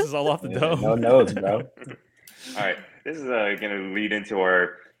 This is all off the dome. No notes, bro. All right, this is going to lead into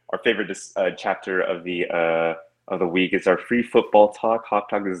our favorite chapter of the week. It's our free football talk. Hawk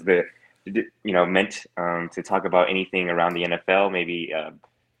Talk is meant to talk about anything around the NFL, maybe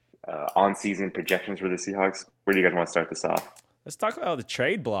on-season projections for the Seahawks. Where do you guys want to start this off? Let's talk about the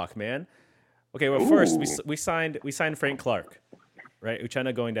trade block, man. Okay, well, first we signed Frank Clark, right?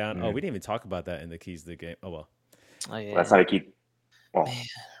 Uchenna going down. Mm-hmm. Oh, we didn't even talk about that in the keys of the game. Oh well. Oh yeah. That's not a key. Well,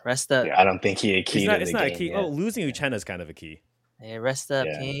 rest up. Yeah, I don't think he a key. It's not a key. Yet. Oh, losing Uchenna is kind of a key. Yeah, rest up,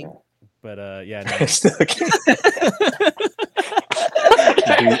 King. But yeah, no.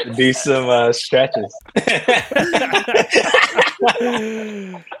 do some stretches.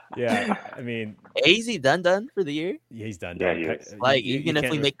 Yeah, I mean, is he done for the year? Yeah, he's done. Yeah, he is. Like, even if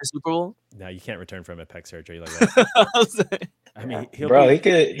we make the Super Bowl? No, you can't return from a pec surgery like that. I mean,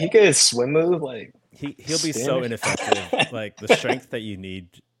 he could swim move like. He'll be so ineffective. Like the strength that you need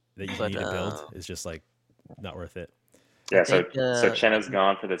to build is just like not worth it. Yeah, so Chenna's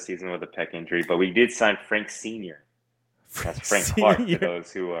gone for the season with a pec injury, but we did sign Frank Sr. That's Frank Clark for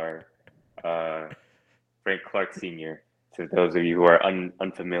those who are Frank Clark Sr. To those of you who are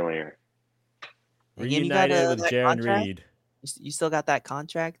unfamiliar. Reunited with Jaron Reed. You still got that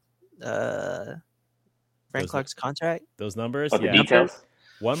contract? Frank Clark's contract? Those numbers? The details?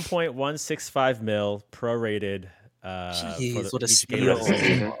 1.165 mil prorated Jeez, what a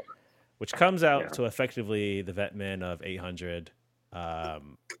steal. Which comes out to effectively the vet min of 800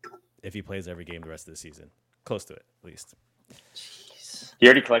 if he plays every game the rest of the season. Close to it, at least. Jeez. He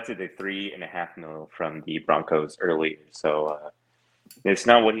already collected the $3.5 million from the Broncos earlier, so it's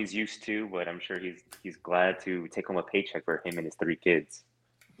not what he's used to, but I'm sure he's glad to take home a paycheck for him and his 3 kids.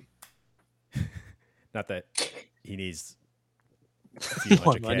 Not that he needs a few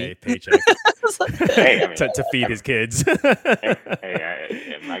 $100K paycheck to feed his kids. Am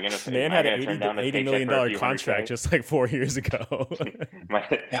I gonna? Man had an $80 million contract just like 4 years ago.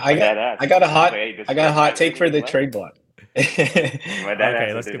 I got a hot take for the trade block. My dad Okay, asked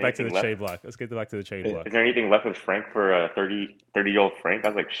if let's there's get back to the anything left. trade block. Let's get back to the trade block. Is there anything left with Frank for 30-year-old Frank? I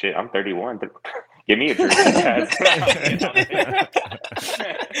was like, shit, I'm 31. Give me a jersey, guys.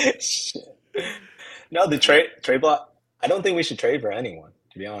 Shit. No, the trade block. I don't think we should trade for anyone,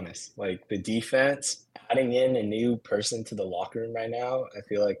 to be honest. Like the defense, adding in a new person to the locker room right now, I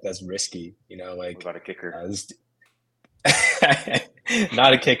feel like that's risky. What Like about a kicker?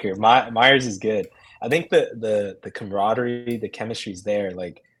 not a kicker. Myers is good. I think the camaraderie, the chemistry's there.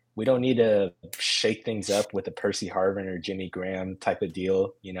 Like we don't need to shake things up with a Percy Harvin or Jimmy Graham type of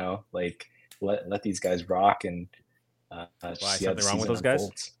deal. Like let these guys rock and Why, see how the something wrong with season those guys?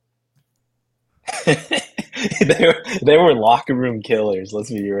 unfolds. they were locker room killers. Let's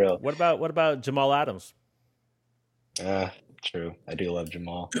be real. What about Jamal Adams? True. I do love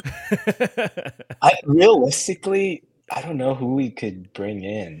Jamal. Realistically, I don't know who we could bring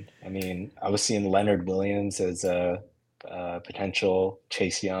in. I mean, I was seeing Leonard Williams as a potential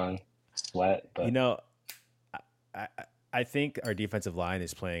Chase Young Sweat, but I think our defensive line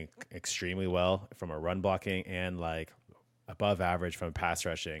is playing extremely well from a run blocking and like above average from pass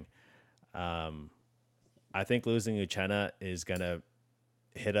rushing. I think losing Uchenna is gonna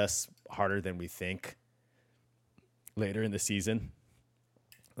hit us harder than we think later in the season.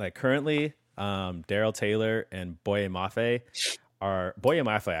 Like currently, Daryl Taylor and Boye Mafe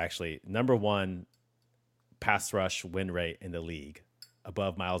actually number one pass rush win rate in the league,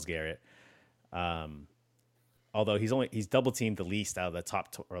 above Myles Garrett. Although he's double teamed the least out of the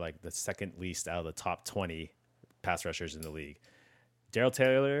top or like the second least out of the top 20 pass rushers in the league. Daryl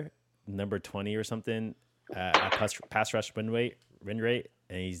Taylor, number 20 or something at pass rush win rate,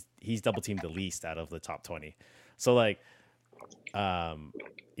 and he's double teamed the least out of the top 20. So like,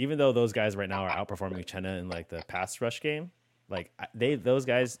 even though those guys right now are outperforming Uchenna in like the pass rush game, like those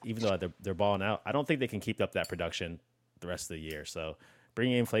guys, even though they're balling out, I don't think they can keep up that production the rest of the year. So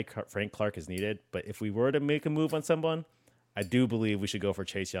bringing in Frank Clark is needed. But if we were to make a move on someone, I do believe we should go for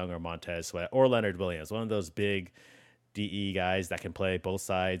Chase Young or Montez Sweat or Leonard Williams, one of those big DE guys that can play both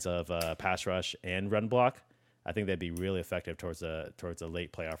sides of pass rush and run block. I think that'd be really effective towards a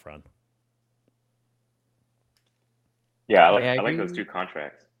late playoff run. Yeah, I like those two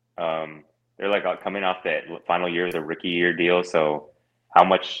contracts. They're like coming off that final year of the rookie year deal. So how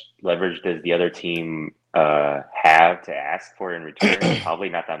much leverage does the other team have to ask for in return? Probably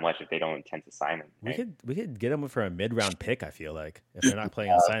not that much if they don't intend to sign him. Right? We could get them for a mid-round pick. I feel like if they're not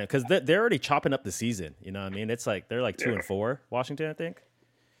playing on signing, because they're already chopping up the season. You know what I mean? It's like they're like 2-4. Washington, I think.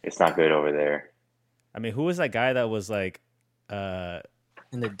 It's not good over there. I mean, who was that guy that was like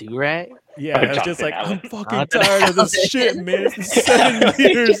in the do-rag? Yeah, I was just like, I'm fucking tired of this shit, man. It's been 7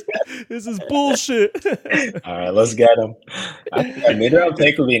 years. This is bullshit. All right, let's get him. A mid-round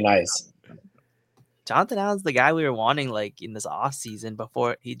pick would be nice. Jonathan Allen's the guy we were wanting like in this off season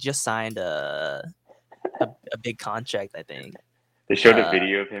before he just signed a big contract, I think. They showed a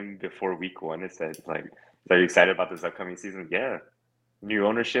video of him before week 1. It says like, are you excited about this upcoming season? Yeah. New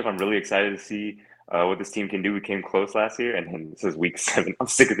ownership. I'm really excited to see what this team can do. We came close last year, and then this is week 7. I'm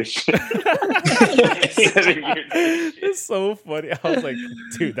sick of this shit. 7 years. It's so funny. I was like,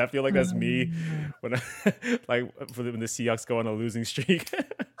 dude, that feel like that's me when when the Seahawks go on a losing streak.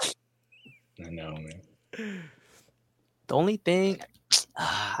 I know, man. The only thing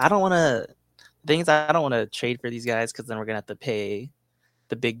I don't want to trade for these guys because then we're gonna have to pay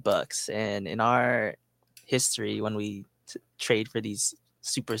the big bucks. And in our history, when we trade for these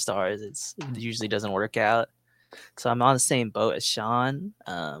superstars, it usually doesn't work out. So I'm on the same boat as Sean.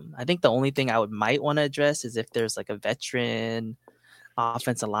 I think the only thing I might want to address is if there's like a veteran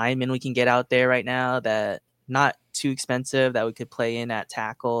offensive lineman we can get out there right now that not too expensive that we could play in at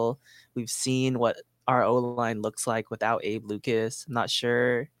tackle. We've seen what our O-line looks like without Abe Lucas. I'm not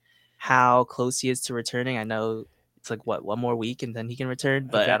sure how close he is to returning. I know it's like one more week and then he can return,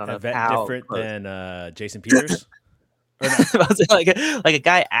 but I don't know how different close. Than Jason Peters. like a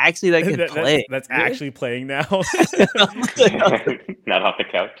guy actually that can play. That's actually playing now. Not off the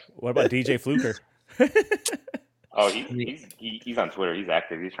couch. What about DJ Fluker? Oh, he's on Twitter. He's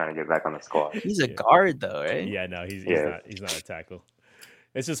active. He's trying to get back on the squad. He's a guard though, right? Yeah, no, he's not a tackle.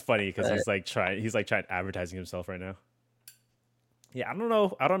 It's just funny because he's trying advertising himself right now. Yeah, I don't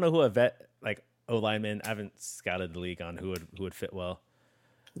know who a vet like O lineman. I haven't scouted the league on who would fit well.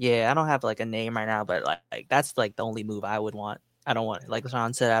 Yeah, I don't have like a name right now, but like that's like the only move I would want. I don't want, like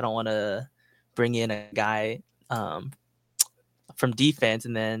Sean said, I don't want to bring in a guy from defense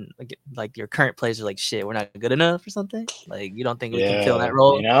and then like your current players are like, shit, we're not good enough or something. Like you don't think we can fill that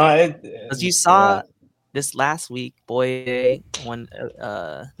role? You know, because you saw this last week, Boye, when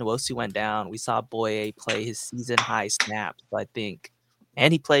Nwosu went down, we saw Boye play his season high snaps, I think,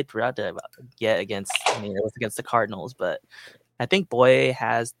 and he played throughout it was against the Cardinals, but I think Boye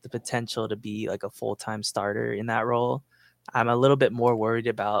has the potential to be like a full-time starter in that role. I'm a little bit more worried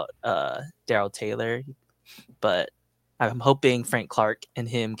about Darryl Taylor, but I'm hoping Frank Clark and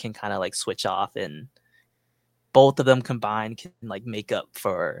him can kind of like switch off, and both of them combined can like make up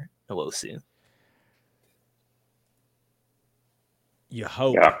for Nwosu. You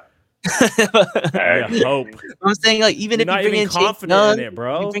hope. Yeah. You hope. I'm saying, like, even You're if not you bring even in Chase confident Young, in it,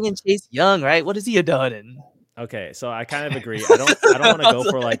 bro. you bring in Chase Young, right? What has he done? Okay, so I kind of agree. I don't want to go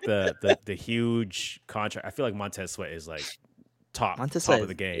for like the huge contract. I feel like Montez Sweat is like top of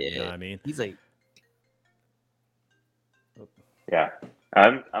the game. Yeah, you know what I mean? He's like, Yeah,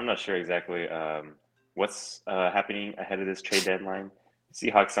 I'm not sure exactly what's happening ahead of this trade deadline.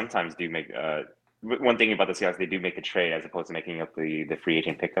 Seahawks sometimes do make one thing about the Seahawks, they do make the trade as opposed to making up the free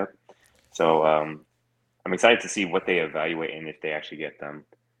agent pickup. So I'm excited to see what they evaluate and if they actually get them.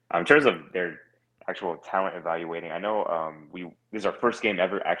 In terms of their actual talent evaluating, I know this is our first game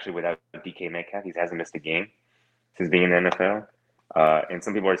ever actually without DK Metcalf. He hasn't missed a game since being in the NFL. And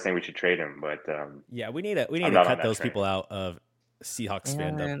some people are saying we should trade him, but yeah, we need to not cut on those that train. people out of Seahawks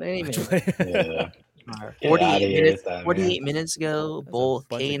fandom. they ain't Yeah. 48 minutes ago, That's a both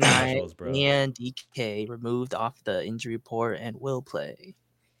bunch of K9 casuals, bro. and DK removed off the injury report and will play.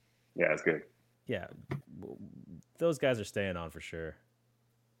 Yeah, that's good. Yeah, those guys are staying on for sure.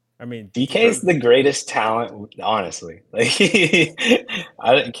 I mean, DK is the greatest talent, honestly. Like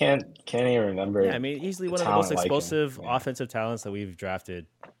I can't even remember. Yeah, I mean, easily one of the most explosive offensive talents that we've drafted.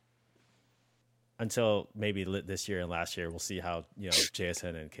 Until maybe this year and last year, we'll see how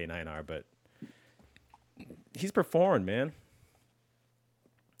JSN and K9 are, but he's performed, man.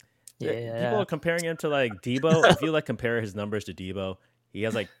 Yeah, people are comparing him to like Debo. If you like compare his numbers to Debo, he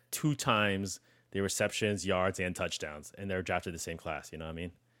has like 2 times the receptions, yards, and touchdowns, and they're drafted the same class. You know what I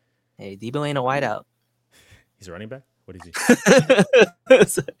mean? Hey, Debo ain't a wideout. He's a running back. What is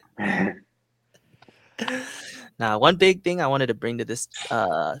he? Now, one big thing I wanted to bring to this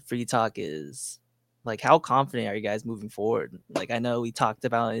free talk is, like, how confident are you guys moving forward? Like, I know we talked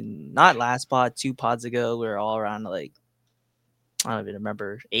about in not last pod, 2 pods ago, we were all around like, I don't even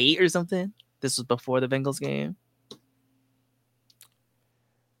remember, 8 or something. This was before the Bengals game.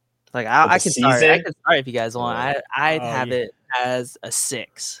 Like, I can start if you guys want. I'd have it as a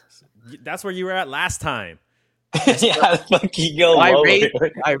 6. That's where you were at last time. Yeah, fucking go lower.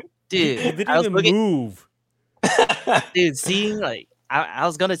 Dude, you didn't even move. Dude, seeing like I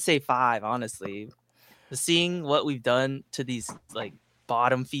was gonna say 5, honestly. But seeing what we've done to these like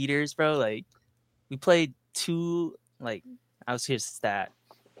bottom feeders, bro. Like, we played 2. Like, here's the stat.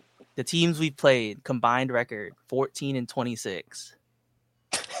 The teams we played combined record 14-26.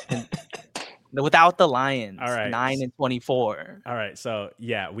 Without the Lions, all right. 9-24. All right, so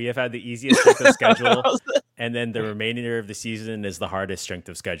yeah, we have had the easiest strength of schedule, and then the remainder of the season is the hardest strength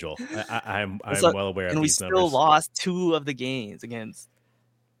of schedule. I'm well aware of these numbers. And we still lost 2 of the games against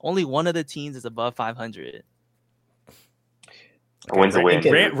only one of the teams is above 500. A win's a win.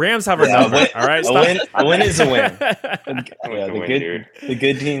 Rams have a number. All right, a win is a win. The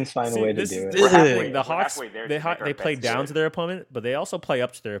good teams find a way to do it. The Hawks, they play down to their opponent, but they also play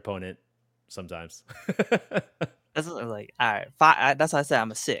up to their opponent sometimes. That's like, all right, 5. That's why I said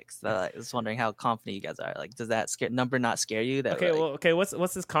I'm a 6. I was wondering how confident you guys are. Like, does that number not scare you?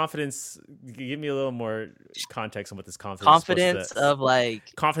 What's this confidence? Give me a little more context on what this confidence of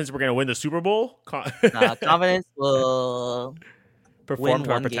like confidence we're gonna win the Super Bowl. Confidence will perform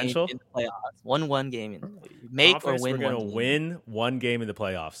to our potential in the playoffs. One game or win. We're gonna win one game in the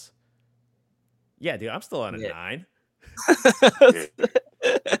playoffs. Yeah, dude, I'm still on a 9.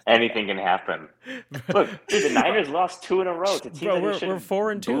 Anything can happen. Look, dude, the Niners lost 2 in a row to teams. Bro, we're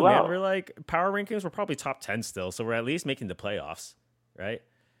 4-2, man. We're like power rankings. We're probably top 10 still, so we're at least making the playoffs, right?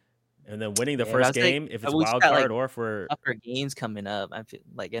 And then winning the first game, if it's wild card or if we're upper games coming up. I feel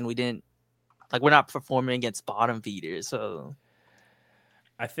like, and we didn't we're not performing against bottom feeders, so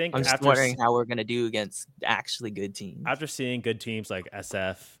I think I'm just wondering how we're gonna do against actually good teams. After seeing good teams like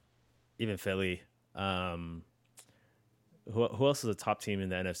SF, even Philly. Who else is a top team in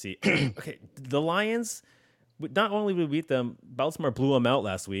the NFC? Okay, the Lions. Not only did we beat them, Baltimore blew them out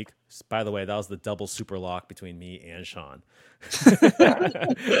last week. By the way, that was the double super lock between me and Sean. I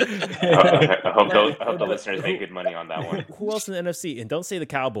hope the listeners make good money on that one. Who else in the NFC? And don't say the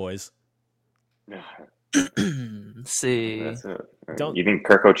Cowboys. See, you think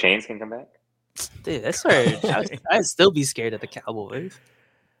Kirko Chains can come back? Dude, that's where I'd still be scared of the Cowboys.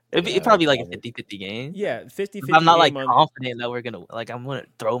 It'd probably be like a 50-50 game. Yeah, 50-50 I'm not like game on. confident that we're gonna I'm gonna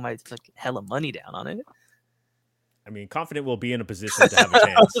throw my fucking hella money down on it. I mean, confident we'll be in a position to have a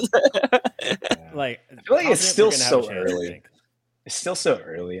chance. Yeah. Like, I feel like it's confident still we're gonna have a so chance, I early. think. It's still so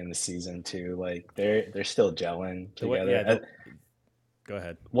early in the season too. Like they're still gelling The way- together. yeah, go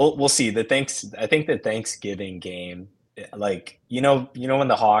ahead. We'll see. I think the Thanksgiving game, like when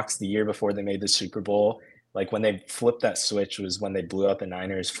the Hawks the year before they made the Super Bowl, like when they flipped that switch was when they blew out the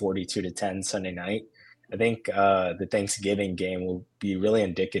Niners 42-10 Sunday night. I think the Thanksgiving game will be really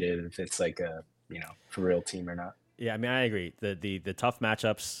indicative if it's like a for real team or not. Yeah, I mean, I agree. The tough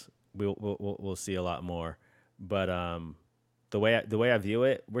matchups we'll see a lot more, but the way I view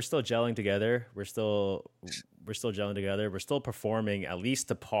it, we're still gelling together. We're still gelling together. We're still performing at least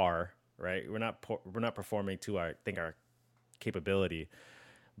to par, right? We're not performing to our capability,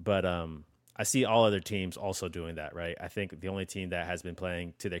 but I see all other teams also doing that, right? I think the only team that has been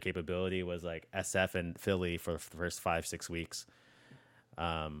playing to their capability was like SF and Philly for the first 5-6 weeks,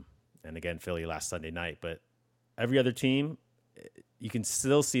 and again Philly last Sunday night, but every other team, you can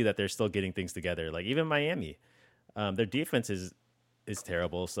still see that they're still getting things together. Like even Miami, their defense is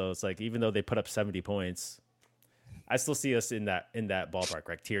terrible. So it's like even though they put up 70 points, I still see us in that ballpark,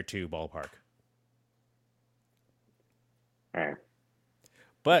 like tier 2 ballpark. All right.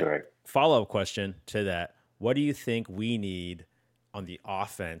 But follow-up question to that: what do you think we need on the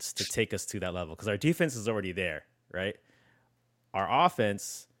offense to take us to that level? Because our defense is already there, right? Our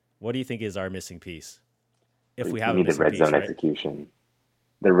offense, what do you think is our missing piece? If we have need the red zone execution,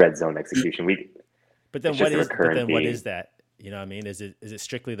 the red zone execution. But then what is that? You know what I mean? Is it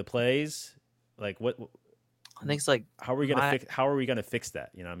strictly the plays? Like what? I think it's like how are we gonna fix that?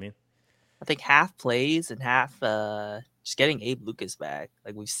 You know what I mean? I think half plays and half just getting Abe Lucas back.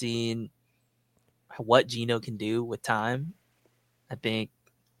 Like we've seen what Geno can do with time. I think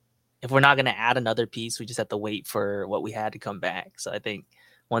if we're not gonna add another piece, we just have to wait for what we had to come back. So I think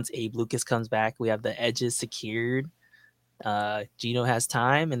once Abe Lucas comes back, we have the edges secured. Geno has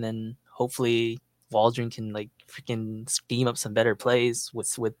time, and then hopefully Waldron can like freaking scheme up some better plays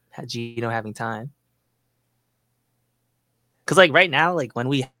with Geno having time. Because like right now, like when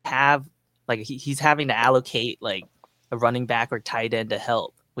we have like he's having to allocate like a running back or tight end to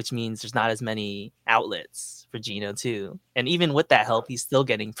help, which means there's not as many outlets for Geno too. And even with that help, he's still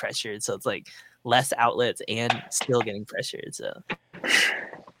getting pressured. So it's like less outlets and still getting pressured. So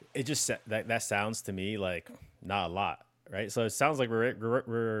it just that sounds to me like not a lot, right? So it sounds like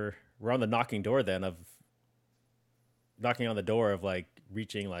we're on the knocking on the door of like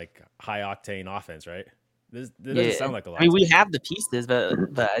reaching like high octane offense, right? This doesn't sound like a lot. I mean, we have the pieces, but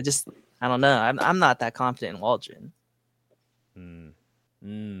I don't know. I'm not that confident in Waldron.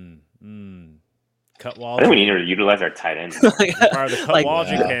 Cut Waldron. I think we need to utilize our tight end. Part of the Cut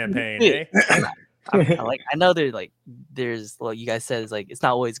Waldron campaign, eh? I know there's well, you guys said it's like it's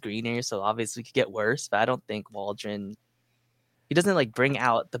not always greener, so obviously it could get worse. But I don't think Waldron. He doesn't like bring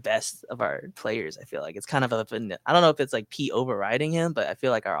out the best of our players. I feel like it's kind of I don't know if it's like Pete overriding him, but I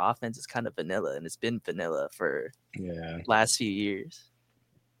feel like our offense is kind of vanilla, and it's been vanilla for last few years.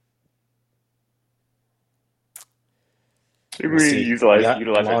 We utilize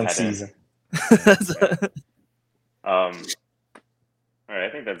our long tight season. All right, I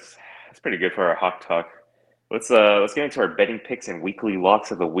think that's pretty good for our Hawk talk. Let's get into our betting picks and weekly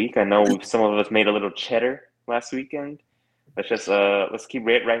locks of the week. I know some of us made a little cheddar last weekend. Let's keep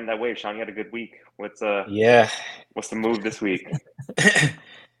riding that wave. Sean, you had a good week. What's the move this week?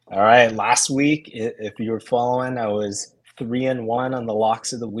 All right, last week, if you were following, I was 3-1 on the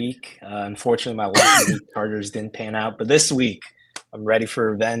locks of the week. Unfortunately, my locks of the week Chargers didn't pan out, but this week I'm ready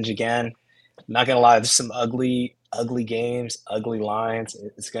for revenge again. I'm not gonna lie, there's some ugly games, ugly lines.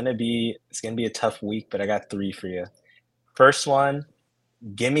 It's gonna be a tough week, but I got 3 for you. First one.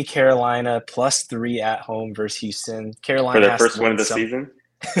 Give me Carolina +3 at home versus Houston. Carolina for their has first to win of the season.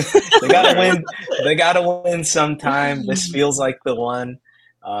 They gotta win. They gotta win sometime. This feels like the one.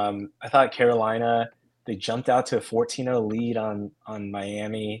 I thought Carolina. They jumped out to a 14-0 lead on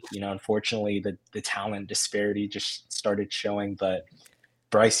Miami. Unfortunately, the talent disparity just started showing. But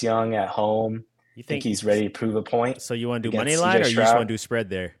Bryce Young at home. You think he's ready to prove a point? So you want to do money line, or you just want to do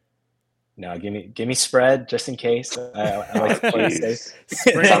spread there? No, give me spread just in case. I like to play safe.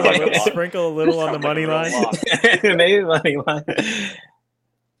 Sprinkle a little on the money line. Maybe money line.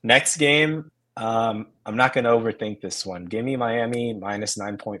 Next game, I'm not going to overthink this one. Give me Miami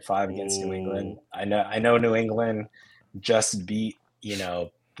 -9.5 against New England. I know New England just beat the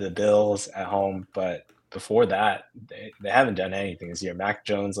Bills at home, but before that, they haven't done anything this year. Mac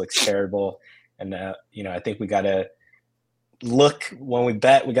Jones looks terrible, and I think we got to when we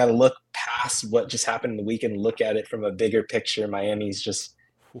bet, we got to look past what just happened in the weekend, look at it from a bigger picture. Miami's just,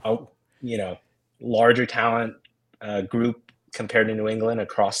 larger talent group compared to New England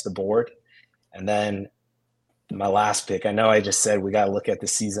across the board. And then my last pick, I know I just said we got to look at the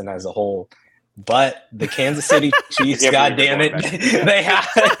season as a whole, but the Kansas City Chiefs, God damn it, they have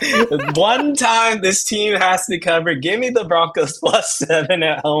one time this team has to cover. Give me the Broncos +7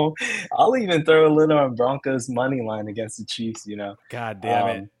 at home. I'll even throw a little on Broncos money line against the Chiefs. God damn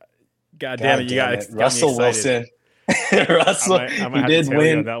it! God damn it! Got Russell me excited. Wilson. Russell, I might have to tell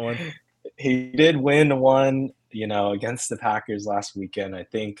you on that one. He did win one, against the Packers last weekend. I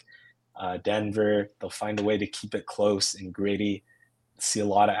think Denver, they'll find a way to keep it close and gritty. See a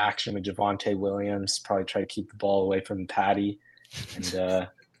lot of action with Javonte Williams. Probably try to keep the ball away from Patty. And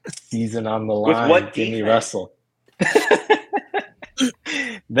season on the line. With what give me defense? Russell.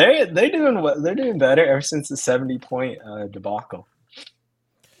 They're doing better ever since the 70-point debacle.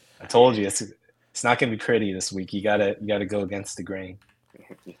 I told you it's not going to be pretty this week. You gotta go against the grain.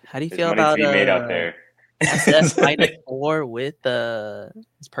 How do you There's feel money about to be made out there? SF -4 with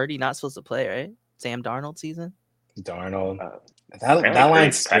is Purdy not supposed to play, right? Sam Darnold season. Darnold. That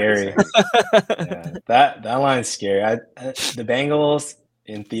line's scary. Yeah, that line's scary. The Bengals,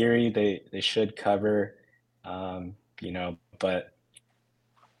 in theory, they should cover, but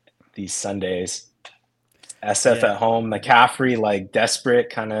these Sundays, SF at home, McCaffrey desperate,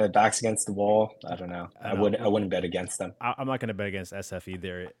 kind of backs against the wall. I don't know. I wouldn't bet against them. I'm not going to bet against SF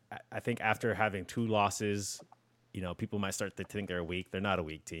either. I think after having 2 losses, people might start to think they're weak. They're not a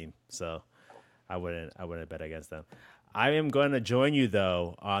weak team, so I wouldn't bet against them. I am going to join you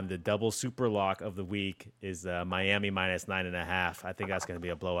though on the double super lock of the week is Miami -9.5. I think that's going to be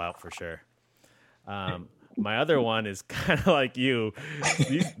a blowout for sure. My other one is kind of like you.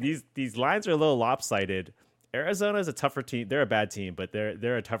 These lines are a little lopsided. Arizona is a tougher team. They're a bad team, but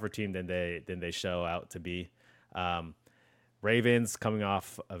they're a tougher team than they show out to be. Ravens coming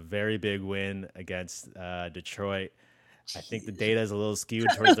off a very big win against Detroit. I think the data is a little skewed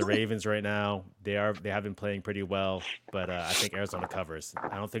towards the Ravens right now. They have been playing pretty well, but I think Arizona covers.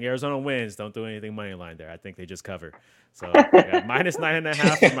 I don't think Arizona wins. Don't do anything money line there. I think they just cover. So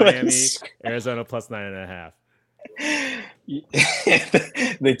 -9.5 for Miami, Arizona +9.5.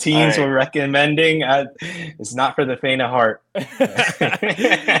 The teams we're recommending, it's not for the faint of heart.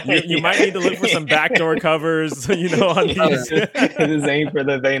 you might need to look for some backdoor covers, on these. This ain't for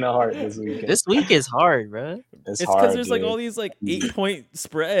the faint of heart this weekend. This week is hard, bro. It's because there's all these 8-point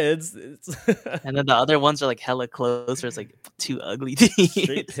spreads, and then the other ones are hella close. There's 2 ugly teams.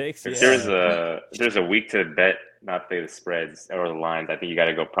 Straight picks. If there's a week to bet, not the spreads or the lines, I think you got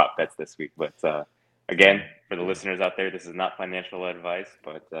to go prop bets this week. But again, for the listeners out there, this is not financial advice,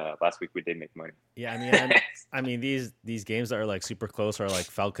 but last week we did make money. Yeah, I mean these games that are super close are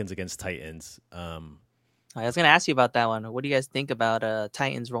Falcons against Titans. I was gonna ask you about that one. What do you guys think about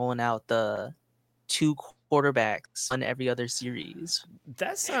Titans rolling out the 2 quarterbacks on every other series?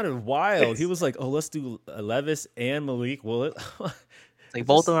 That sounded wild. He was like, "Oh, let's do Levis and Malik Willis."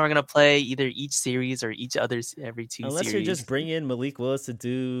 Both of them are gonna play either each series or every 2 unless series. you just bring in Malik Willis to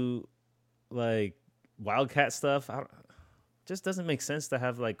do Wildcat stuff. Just doesn't make sense to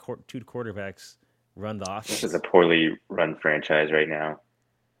have 2 quarterbacks run the offense. This is a poorly run franchise right now.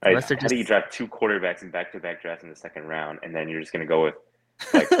 How do you draft 2 quarterbacks in back-to-back drafts in the second round, and then you're just going to go with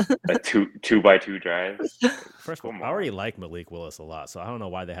a 2-by-2 drive? First of all, I already like Malik Willis a lot, so I don't know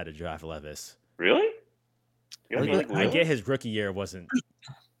why they had to draft Levis. Really? I get his rookie year wasn't,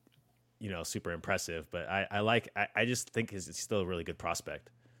 super impressive, but I just think he's still a really good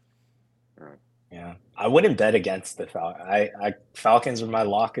prospect. Yeah, I wouldn't bet against the Falcons. Falcons were my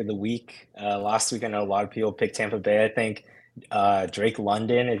lock of the week. Last week, I know a lot of people picked Tampa Bay. I think Drake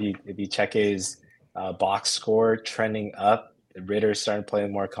London, if you check his box score, trending up. Ritter started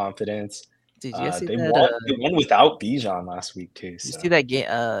playing more confidence. Did you guys see they that? They won without Bijan last week too. Did you see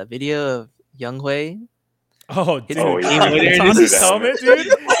that video of Younghoe? Oh, dude. Oh, Yeah. His helmet, dude. He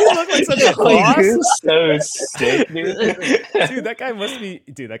looked like such a boss. So sick, dude. Dude, that guy must be.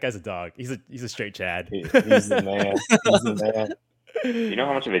 Dude, that guy's a dog. He's a straight Chad. He's the man. He's the man. You know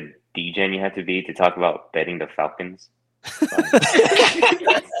how much of a degen you have to be to talk about betting the Falcons?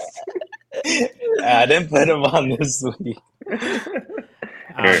 I didn't put him on this week.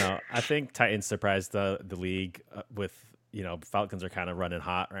 I don't know. I think Titans surprised the league with. Falcons are kind of running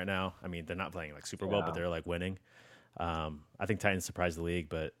hot right now. I mean, they're not playing super well, but they're winning. I think Titans surprised the league,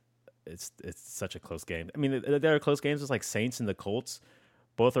 but it's such a close game. I mean, there are close games with Saints and the Colts.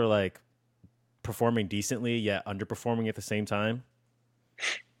 Both are performing decently, yet underperforming at the same time.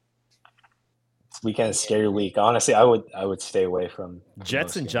 weekend is scary week. Honestly, I would stay away from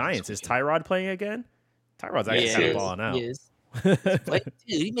Jets and Giants. Is Tyrod playing again? Tyrod's actually Yes, kind he of is. balling out. He is.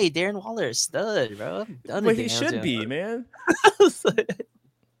 Dude, he made Darren Waller a stud, bro. I'm done Well, with he Daniel should be, Jones. man.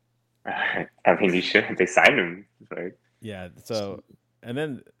 I mean, he should. They signed him. Right? Yeah. So, and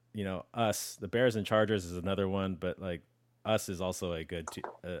then us, the Bears and Chargers is another one, but like us is also a good.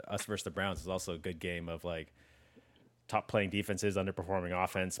 Us versus the Browns is also a good game of like top playing defenses, underperforming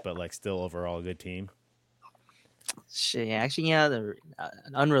offense, but like still overall a good team. Shit, yeah, actually,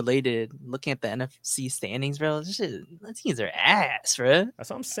 unrelated. Looking at the NFC standings, bro, the teams are ass, bro.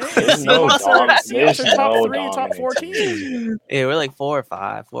 That's what I'm saying. There's no Seahawks are top no 3 and top 4 teams. Yeah, we're like 4 or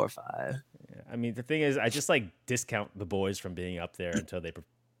 5. Yeah, I mean, the thing is, I just like discount the boys from being up there until they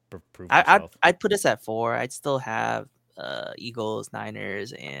prove themselves. I'd put us at 4. I'd still have Eagles,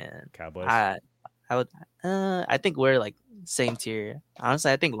 Niners, and Cowboys. I would. I think we're like same tier.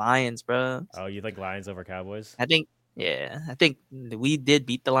 Honestly, I think Lions, bro. Oh, you like Lions over Cowboys? I think we did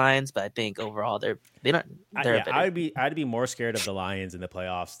beat the Lions, but I think overall they're better. I'd be more scared of the Lions in the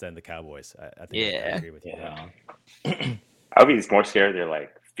playoffs than the Cowboys. I think I agree with you. Yeah. I would be more scared of their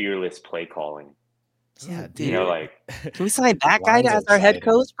like fearless play calling. Yeah, dude. You know, like Can we sign that guy as our head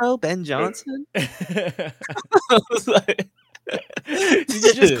coach, bro? Ben Johnson. Did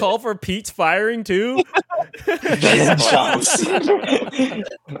you just call for Pete's firing too? Ben Johnson.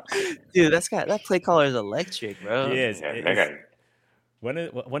 Dude, that play caller is electric, bro. He is. yeah, that guy.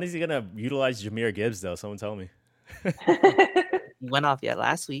 When is he gonna utilize Jahmyr Gibbs though? Someone tell me. He went off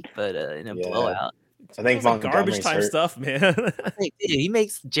last week, but in a Yeah. blowout. I think It's like garbage Montgomery's time hurt. stuff, man. Like, dude, he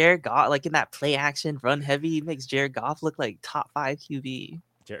makes Jared Goff like in that play action run heavy. He makes Jared Goff look like top 5 QB.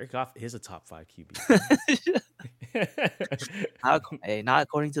 Jared Goff is a top 5 QB. Not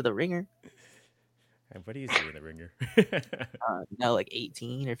according to the Ringer. And what do you see in the Ringer? No, like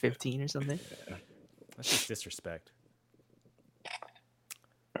 18 or 15 or something. That's just disrespect.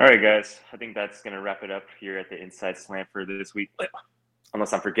 All right, guys. I think that's gonna wrap it up here at the Inside Slant for this week.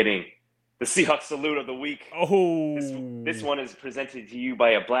 Unless I'm forgetting the Seahawks salute of the week. Oh, This one is presented to you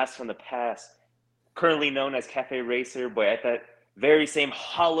by a blast from the past, currently known as Cafe Racer, but at that very same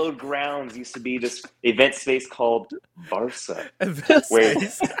hallowed grounds used to be this event space called Barca. Where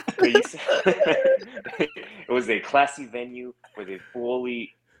it was a classy venue with a full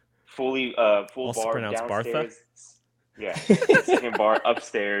Also bar pronounced downstairs. Bartha? Yeah, second bar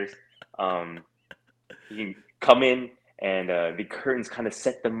upstairs. You can come in and the curtains kind of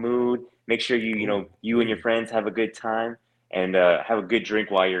set the mood. Make sure you and your friends have a good time and have a good drink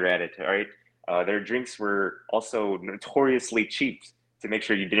while you're at it. All right. Their drinks were also notoriously cheap to make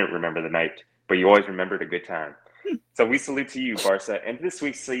sure you didn't remember the night, but you always remembered a good time. So we salute to you, Barca. And this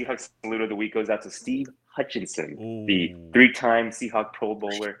week's Seahawks salute of the week goes out to Steve Hutchinson, the 3-time Seahawk Pro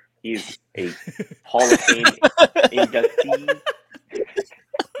Bowler. He is a Hall of Fame inductee.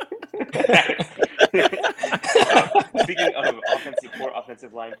 Speaking of poor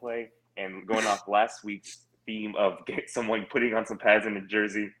offensive line play, and going off last week's theme of someone putting on some pads in a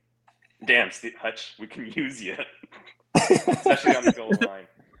jersey, damn, Steve Hutch, we can use you, especially on the goal line.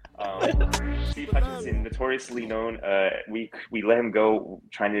 Steve Hutchinson, notoriously known, we let him go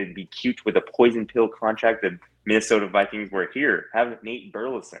trying to be cute with a poison pill contract. The Minnesota Vikings were here. Have Nate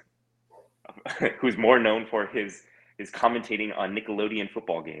Burleson, who's more known for his commentating on Nickelodeon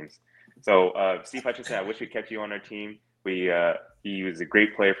football games. So, Steve Hutchinson, I wish we kept you on our team. He was a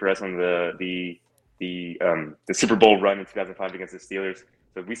great player for us on the Super Bowl run in 2005 against the Steelers.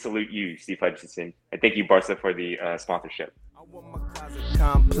 So we salute you, Steve Hutchinson, and thank you, Barca, for the sponsorship. I want my closet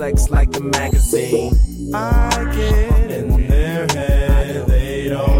complex like a magazine. I get in their head, they don't